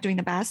everybody. He's not doing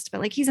the best,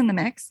 but like he's in the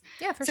mix.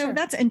 Yeah, for sure. So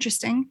that's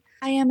interesting.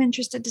 I am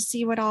interested to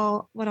see what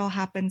all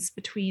happens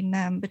between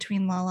them,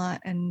 between Lala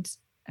and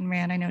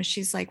Rand. I know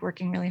she's like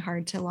working really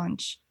hard to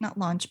not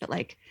launch, but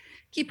like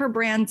keep her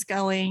brands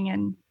going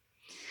and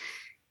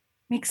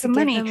make some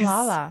money.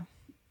 Lala.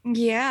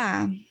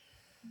 Yeah.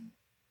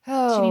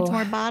 Oh. She needs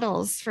more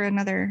bottles for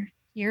another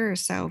year or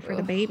so for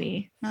the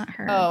baby, not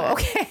her. Oh,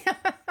 okay.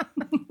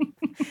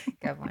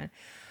 Good one.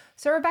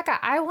 So Rebecca,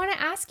 I want to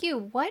ask you,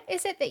 what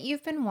is it that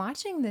you've been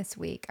watching this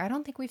week? I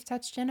don't think we've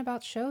touched in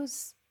about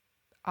shows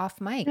off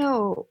mic.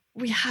 No,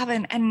 we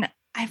haven't. And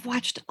I've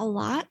watched a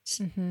lot.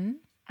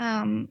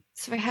 Mm-hmm.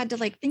 So I had to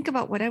like think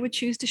about what I would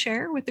choose to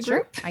share with the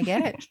group. I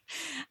get it.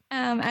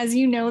 As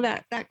you know,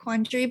 that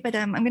quandary, but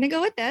I'm going to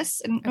go with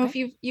this. I don't know if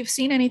you've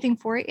seen anything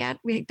for it yet.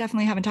 We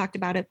definitely haven't talked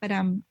about it, but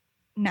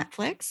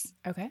Netflix.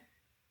 Okay.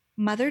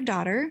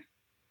 Mother-daughter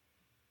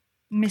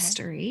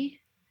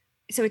mystery.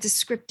 So it's a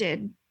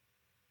scripted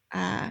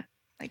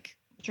like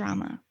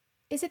drama.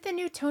 Is it the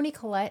new Toni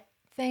Collette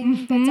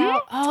thing that's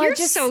out? Oh, you're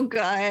so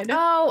good.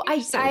 Oh,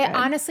 I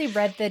honestly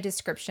read the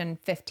description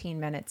 15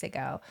 minutes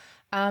ago.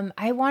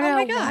 I want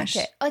to watch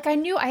it. Like I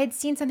knew I had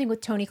seen something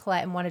with Toni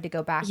Collette and wanted to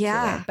go back to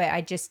it, but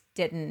I just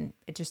didn't.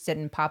 It just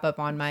didn't pop up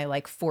on my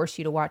like force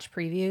you to watch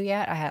preview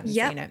yet. I haven't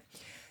seen it.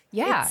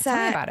 Yeah, tell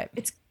me about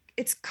it.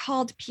 It's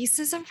called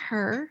Pieces of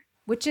Her,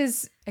 which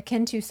is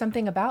akin to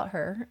Something About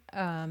Her,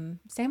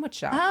 Sandwich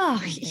Shop.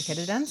 Oh, they could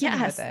have done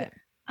something with it.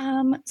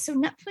 So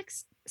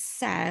Netflix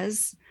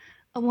says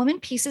a woman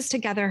pieces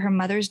together her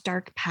mother's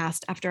dark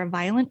past after a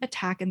violent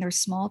attack in their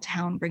small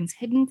town brings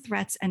hidden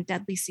threats and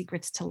deadly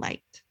secrets to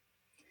light.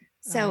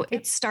 So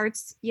it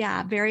starts,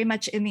 very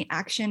much in the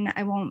action.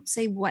 I won't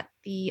say what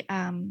the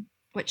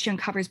what she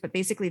uncovers, but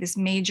basically this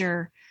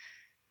major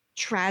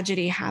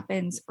tragedy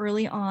happens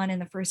early on in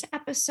the first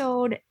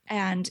episode,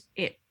 and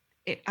it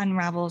it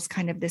unravels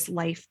kind of this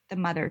life the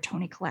mother,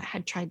 Toni Collette,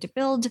 had tried to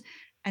build.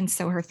 And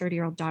so her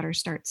 30-year-old daughter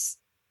starts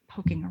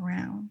poking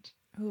around.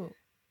 Ooh,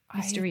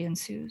 Mystery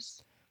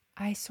ensues.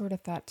 I sort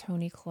of thought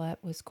Toni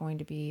Collette was going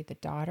to be the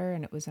daughter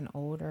and it was an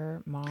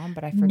older mom,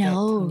 but I forget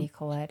Toni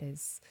Collette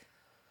is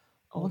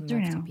old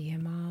enough to be a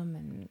mom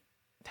and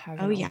have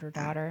an older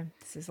daughter.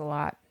 This is a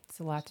lot. It's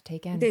a lot to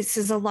take in. This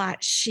is a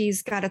lot.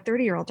 She's got a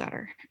 30-year-old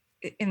daughter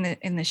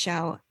in the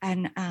show.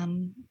 And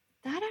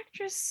that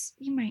actress,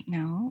 you might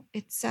know.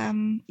 It's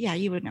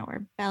you would know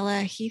her.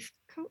 Bella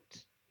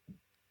Heathcote.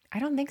 I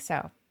don't think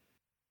so.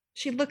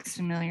 She looks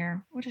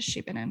familiar. What has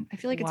she been in? I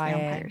feel like it's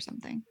Vampire or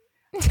something.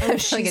 Oh,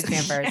 she's like it's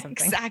Vampire or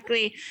something.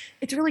 Exactly.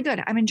 It's really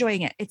good. I'm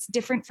enjoying it. It's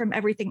different from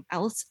everything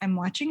else I'm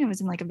watching. It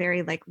was in like a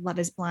very like Love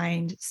is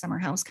Blind, Summer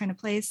House kind of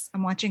place.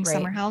 I'm watching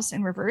Summer House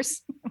in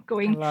reverse,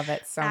 going I love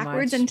it so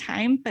backwards much. in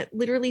time, but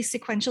literally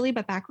sequentially,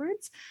 but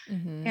backwards.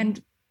 Mm-hmm.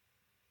 And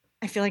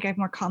I feel like I have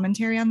more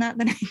commentary on that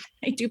than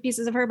I do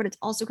Pieces of Her, but it's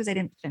also because I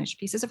didn't finish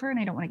Pieces of Her and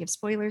I don't want to give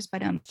spoilers,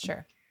 but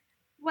sure.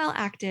 Well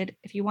acted.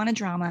 If you want a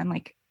drama and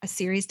like a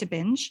series to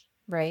binge,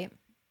 right,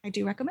 I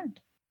do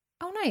recommend.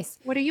 Oh, nice.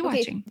 What are you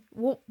watching?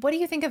 Well, what do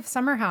you think of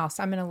Summer House?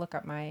 I'm going to look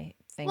up my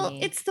thingy. Well,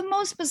 it's the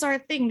most bizarre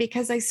thing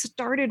because I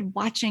started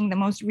watching the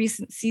most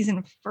recent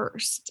season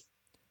first.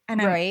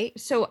 And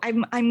so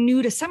I'm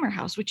new to Summer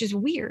House, which is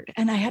weird.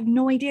 And I had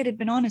no idea it had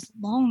been on as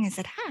long as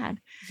it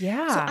had.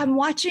 Yeah. So I'm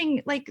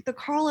watching like the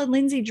Carl and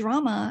Lindsay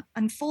drama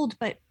unfold,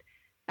 but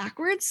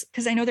backwards,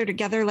 because I know they're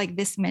together like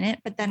this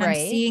minute, but then I'm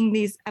seeing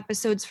these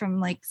episodes from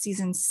like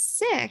season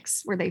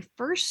 6 where they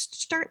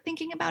first start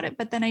thinking about it.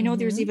 But then I know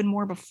there's even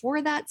more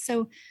before that.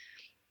 So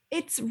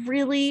it's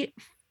really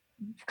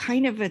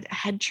kind of a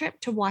head trip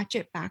to watch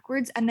it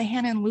backwards. And the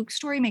Hannah and Luke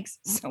story makes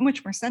so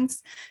much more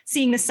sense.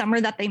 Seeing the summer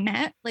that they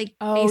met, like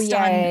based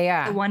on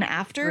the one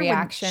after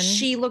reaction. When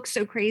she looked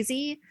so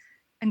crazy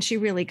and she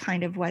really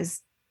kind of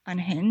was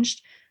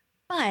unhinged.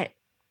 But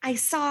I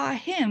saw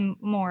him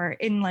more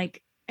in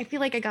like, I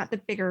feel like I got the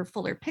bigger,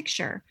 fuller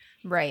picture.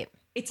 Right.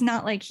 It's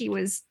not like he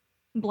was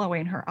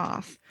blowing her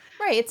off.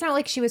 Right. It's not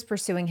like she was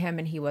pursuing him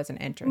and he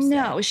wasn't interested.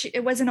 No,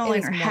 it wasn't all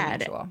in her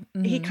head.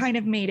 Mm-hmm. He kind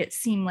of made it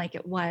seem like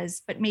it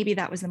was, but maybe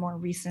that was the more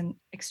recent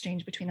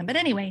exchange between them. But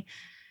anyway,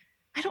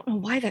 I don't know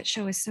why that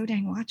show is so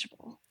dang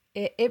watchable.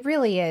 It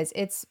really is.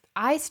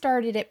 I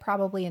started it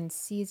probably in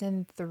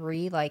season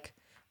 3, like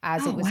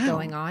as it was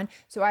going on.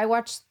 So I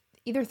watched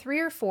either 3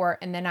 or 4,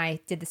 and then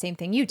I did the same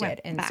thing you did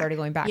and started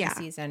going back to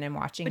season and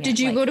watching but did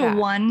you go to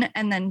 1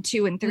 and then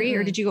 2 and 3,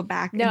 or did you go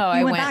back? No,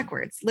 I went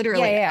backwards,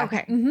 literally. Yeah.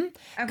 Okay.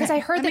 Because I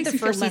heard that the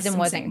first season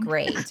wasn't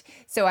great.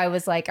 So I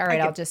was like, all right,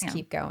 I'll just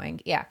keep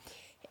going. Yeah.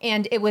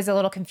 And it was a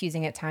little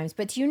confusing at times.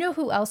 But do you know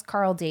who else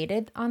Carl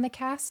dated on the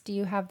cast? Do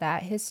you have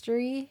that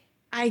history?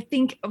 I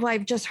think,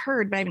 I've just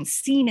heard, but I haven't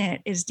seen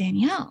it, is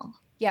Danielle.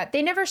 Yeah,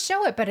 they never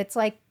show it, but it's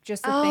like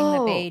just a thing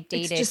that they dated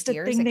years ago. It's just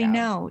a thing they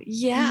know.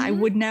 Yeah, I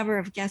would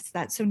never have guessed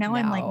that. So now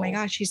I'm like, my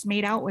gosh, she's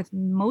made out with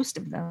most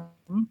of them.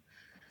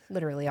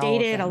 Literally all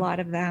dated of them. a lot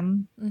of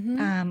them.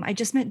 I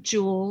just met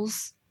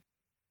Jules.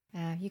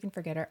 You can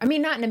forget her. I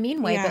mean, not in a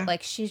mean way, but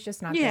like she's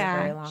just not there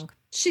very long.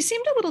 She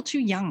seemed a little too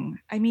young.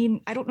 I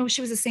mean, I don't know if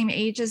she was the same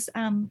age as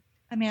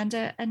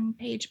Amanda and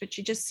Paige, but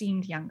she just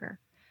seemed younger.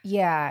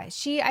 Yeah,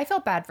 I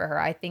felt bad for her.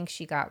 I think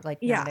she got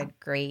like not a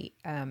great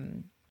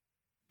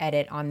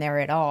edit on there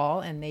at all,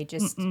 and they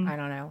just I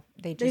don't know,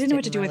 they didn't know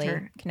what to do with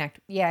her. Connect.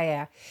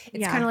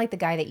 It's kind of like the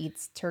guy that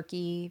eats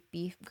ground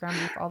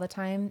beef all the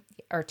time,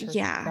 or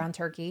ground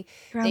turkey.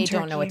 They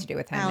don't know what to do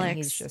with him, Alex, and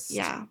he's just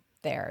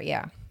there.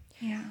 Yeah.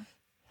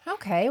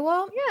 Okay,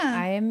 well,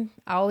 I'm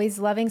always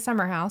loving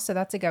Summer House, so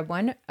that's a good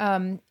one.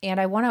 And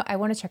I want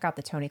to check out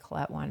the Toni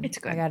Collette one. It's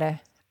good.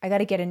 I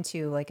gotta get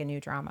into like a new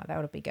drama. That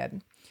would be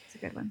good. It's a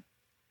good one.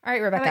 All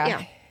right,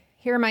 Rebecca.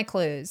 Here are my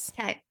clues.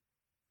 Okay.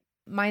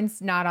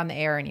 Mine's not on the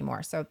air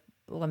anymore, so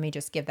let me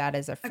just give that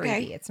as a freebie.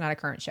 Okay. It's not a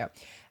current show.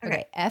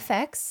 Okay.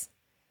 FX.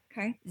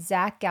 Okay.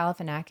 Zach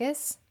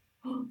Galifianakis.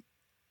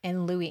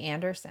 And Louis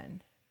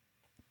Anderson.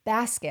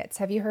 Baskets.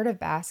 Have you heard of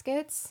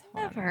Baskets?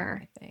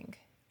 Never. I think.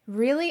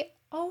 Really?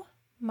 Oh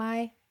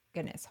my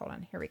goodness. Hold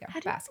on. Here we go. How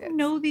Baskets. do you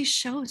know these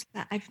shows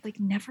that I've like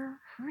never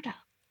heard of?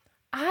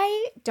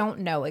 I don't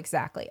know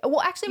exactly.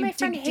 Well, actually, my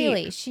friend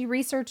Haley, she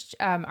researched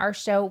our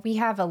show. We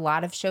have a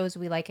lot of shows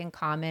we like in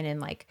common and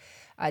like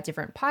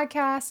different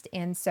podcasts.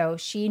 And so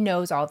she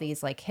knows all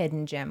these like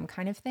hidden gem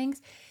kind of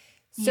things.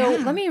 So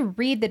let me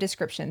read the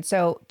description.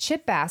 So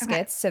Chip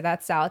Baskets, so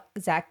that's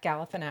Zach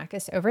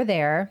Galifianakis over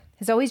there,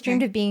 has always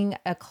dreamed of being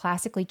a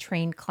classically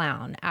trained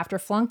clown. After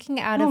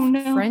flunking out of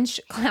French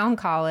clown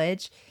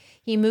college,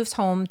 he moves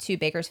home to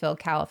Bakersfield,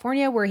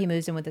 California, where he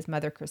moves in with his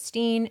mother,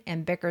 Christine,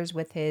 and bickers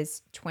with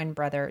his twin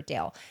brother,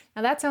 Dale.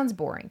 Now, that sounds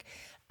boring,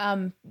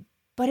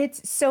 but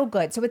it's so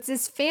good. So it's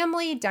this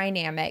family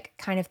dynamic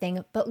kind of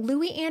thing. But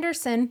Louis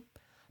Anderson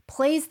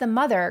plays the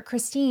mother,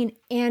 Christine,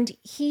 and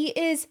he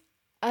is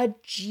a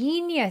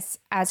genius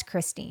as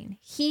Christine.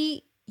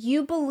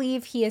 You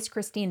believe he is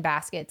Christine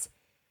Baskets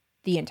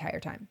the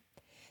entire time.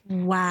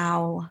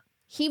 Wow.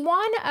 He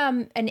won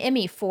an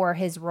Emmy for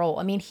his role.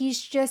 I mean,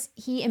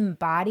 he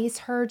embodies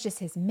her, just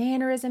his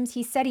mannerisms.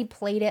 He said he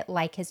played it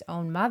like his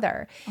own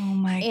mother. Oh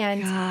my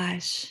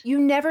gosh.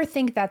 You never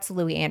think that's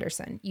Louis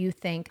Anderson. You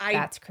think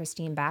that's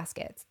Christine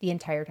Baskets the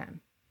entire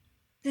time.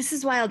 This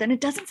is wild. And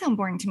it doesn't sound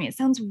boring to me. It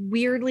sounds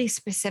weirdly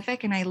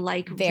specific. And I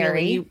like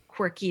very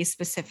quirky,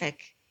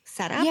 specific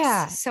setups.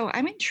 Yeah. So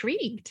I'm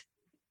intrigued.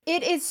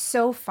 It is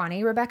so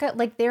funny, Rebecca.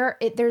 Like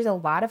there's a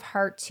lot of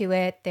heart to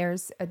it.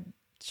 There's a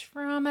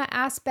trauma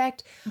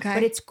aspect,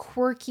 but it's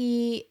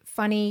quirky,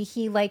 funny.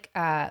 He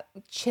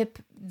Chip,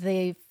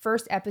 the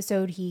first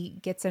episode, he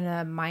gets in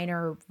a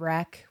minor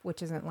wreck,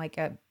 which isn't like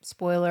a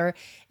spoiler,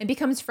 and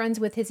becomes friends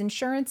with his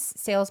insurance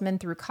salesman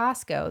through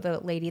Costco, the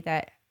lady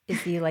that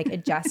is the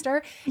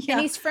adjuster.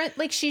 And he's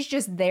she's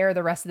just there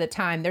the rest of the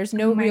time. There's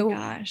no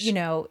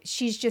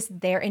she's just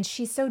there, and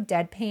she's so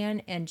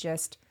deadpan and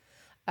just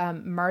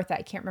Martha,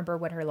 I can't remember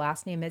what her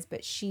last name is,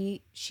 but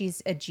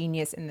she's a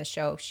genius in the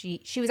show.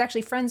 She was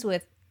actually friends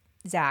with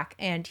Zach,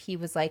 and he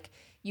was like,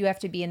 you have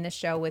to be in the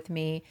show with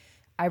me.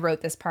 I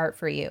wrote this part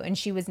for you. And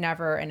she was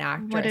never an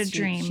actress. What a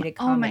dream. She did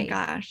comedy. Oh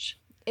my gosh.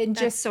 And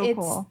that's so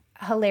cool.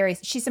 Hilarious.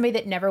 She's somebody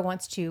that never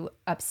wants to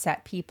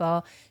upset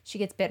people. She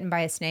gets bitten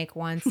by a snake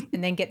once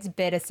and then gets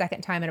bit a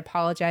second time and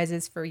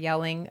apologizes for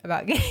yelling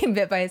about getting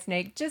bit by a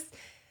snake. Just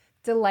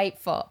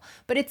delightful.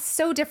 But it's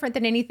so different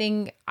than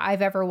anything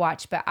I've ever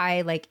watched. But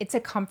it's a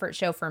comfort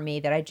show for me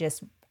that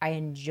I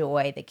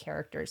enjoy the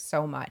characters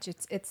so much.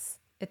 It's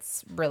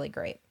really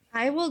great.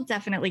 I will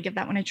definitely give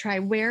that one a try.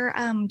 Where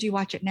do you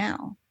watch it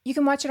now? You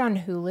can watch it on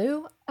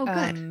Hulu. Oh,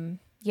 good.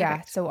 Yeah.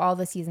 Perfect. So all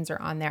the seasons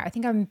are on there. I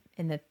think I'm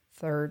in the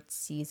 3rd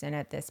season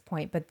at this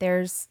point, but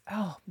it's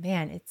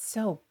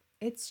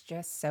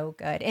just so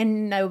good.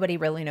 And nobody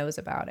really knows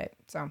about it.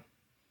 So,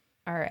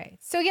 all right.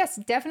 So yes,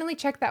 definitely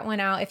check that one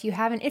out. If you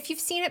haven't, if you've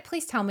seen it,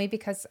 please tell me,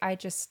 because I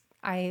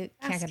can't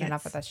get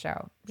enough of the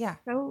show. Yeah.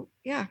 So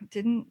yeah,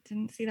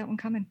 didn't see that one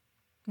coming.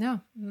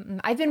 No,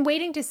 I've been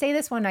waiting to say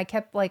this one. I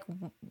kept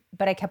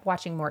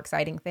watching more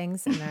exciting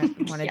things, and I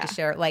wanted to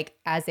share it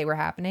as they were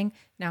happening.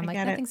 Now I'm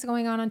nothing's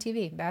going on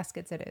TV.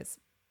 Baskets it is.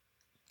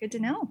 Good to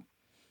know.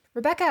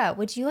 Rebecca,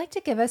 would you like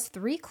to give us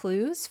 3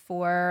 clues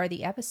for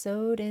the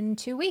episode in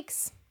 2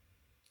 weeks?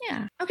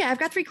 Yeah. Okay, I've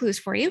got 3 clues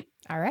for you.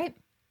 All right.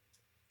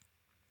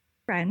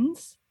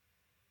 Friends.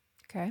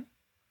 Okay.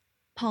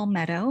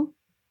 Palmetto.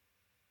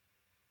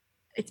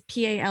 It's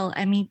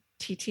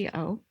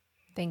Palmetto.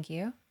 Thank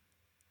you.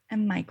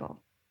 And Michael.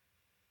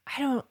 I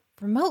don't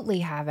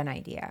remotely have an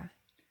idea.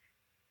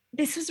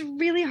 This was a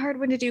really hard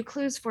one to do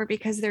clues for,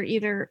 because they're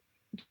either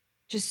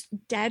just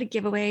dead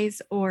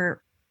giveaways,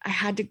 or I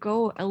had to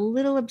go a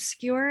little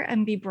obscure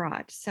and be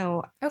broad.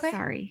 So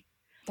sorry.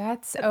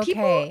 That's okay.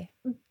 People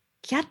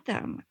get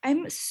them.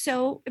 I'm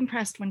so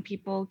impressed when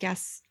people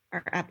guess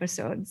our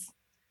episodes.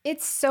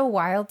 It's so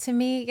wild to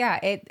me. Yeah,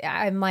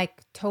 I'm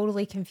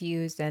totally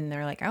confused, and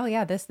they're like, "Oh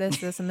yeah, this, and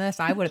this.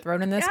 I would have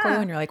thrown in this clue,"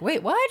 and you're like,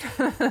 "Wait, what?"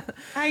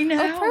 I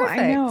know. Oh,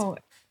 perfect. I know.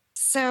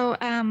 So,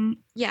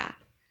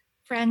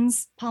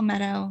 Friends,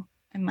 Palmetto,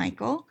 and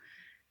Michael,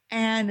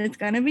 and it's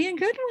gonna be a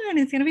good one.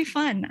 It's gonna be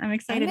fun. I'm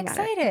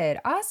excited.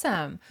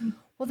 Awesome.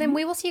 Well, then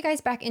we will see you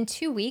guys back in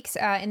 2 weeks.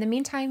 In the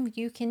meantime,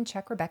 you can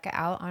check Rebecca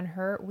out on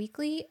her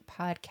weekly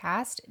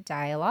podcast,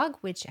 Dialogue,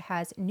 which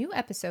has new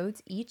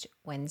episodes each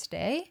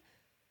Wednesday.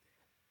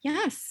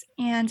 Yes.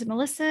 And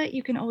Melissa,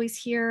 you can always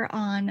hear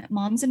on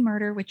Moms and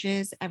Murder, which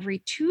is every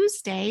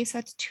Tuesday. So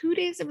that's 2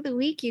 days of the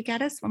week you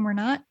get us when we're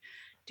not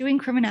doing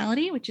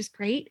Criminality, which is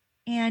great.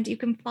 And you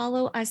can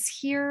follow us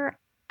here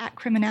at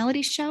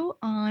Criminality Show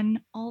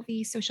on all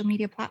the social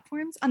media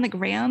platforms, on the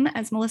gram,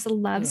 as Melissa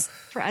loves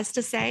for us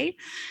to say,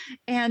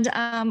 and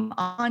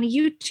on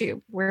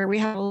YouTube, where we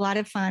have a lot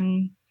of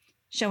fun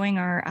showing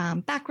our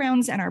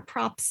backgrounds and our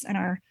props and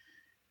our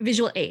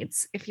visual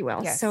aids, if you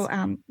will. Yes. So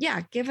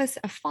give us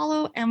a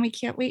follow, and we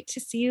can't wait to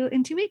see you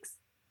in 2 weeks.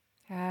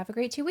 Have a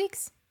great 2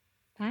 weeks.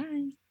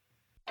 Bye.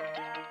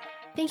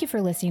 Thank you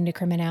for listening to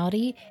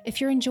Criminality.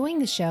 If you're enjoying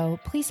the show,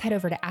 please head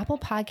over to Apple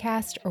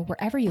Podcast or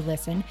wherever you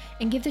listen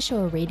and give the show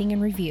a rating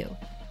and review.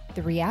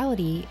 The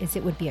reality is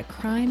it would be a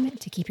crime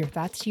to keep your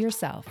thoughts to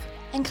yourself.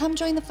 And come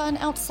join the fun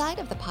outside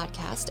of the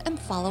podcast and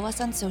follow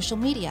us on social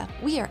media.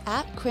 We are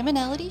at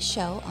Criminality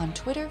Show on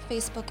Twitter,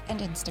 Facebook, and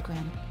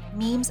Instagram.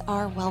 Memes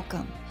are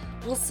welcome.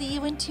 We'll see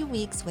you in 2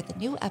 weeks with a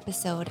new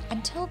episode.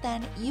 Until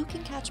then, you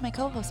can catch my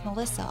co-host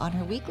Melissa on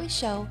her weekly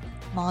show,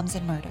 Moms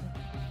and Murder.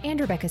 And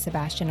Rebecca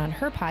Sebastian on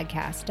her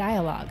podcast,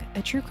 Dialogue,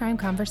 a true crime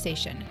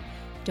conversation.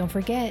 Don't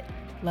forget,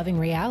 loving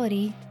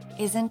reality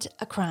isn't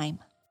a crime.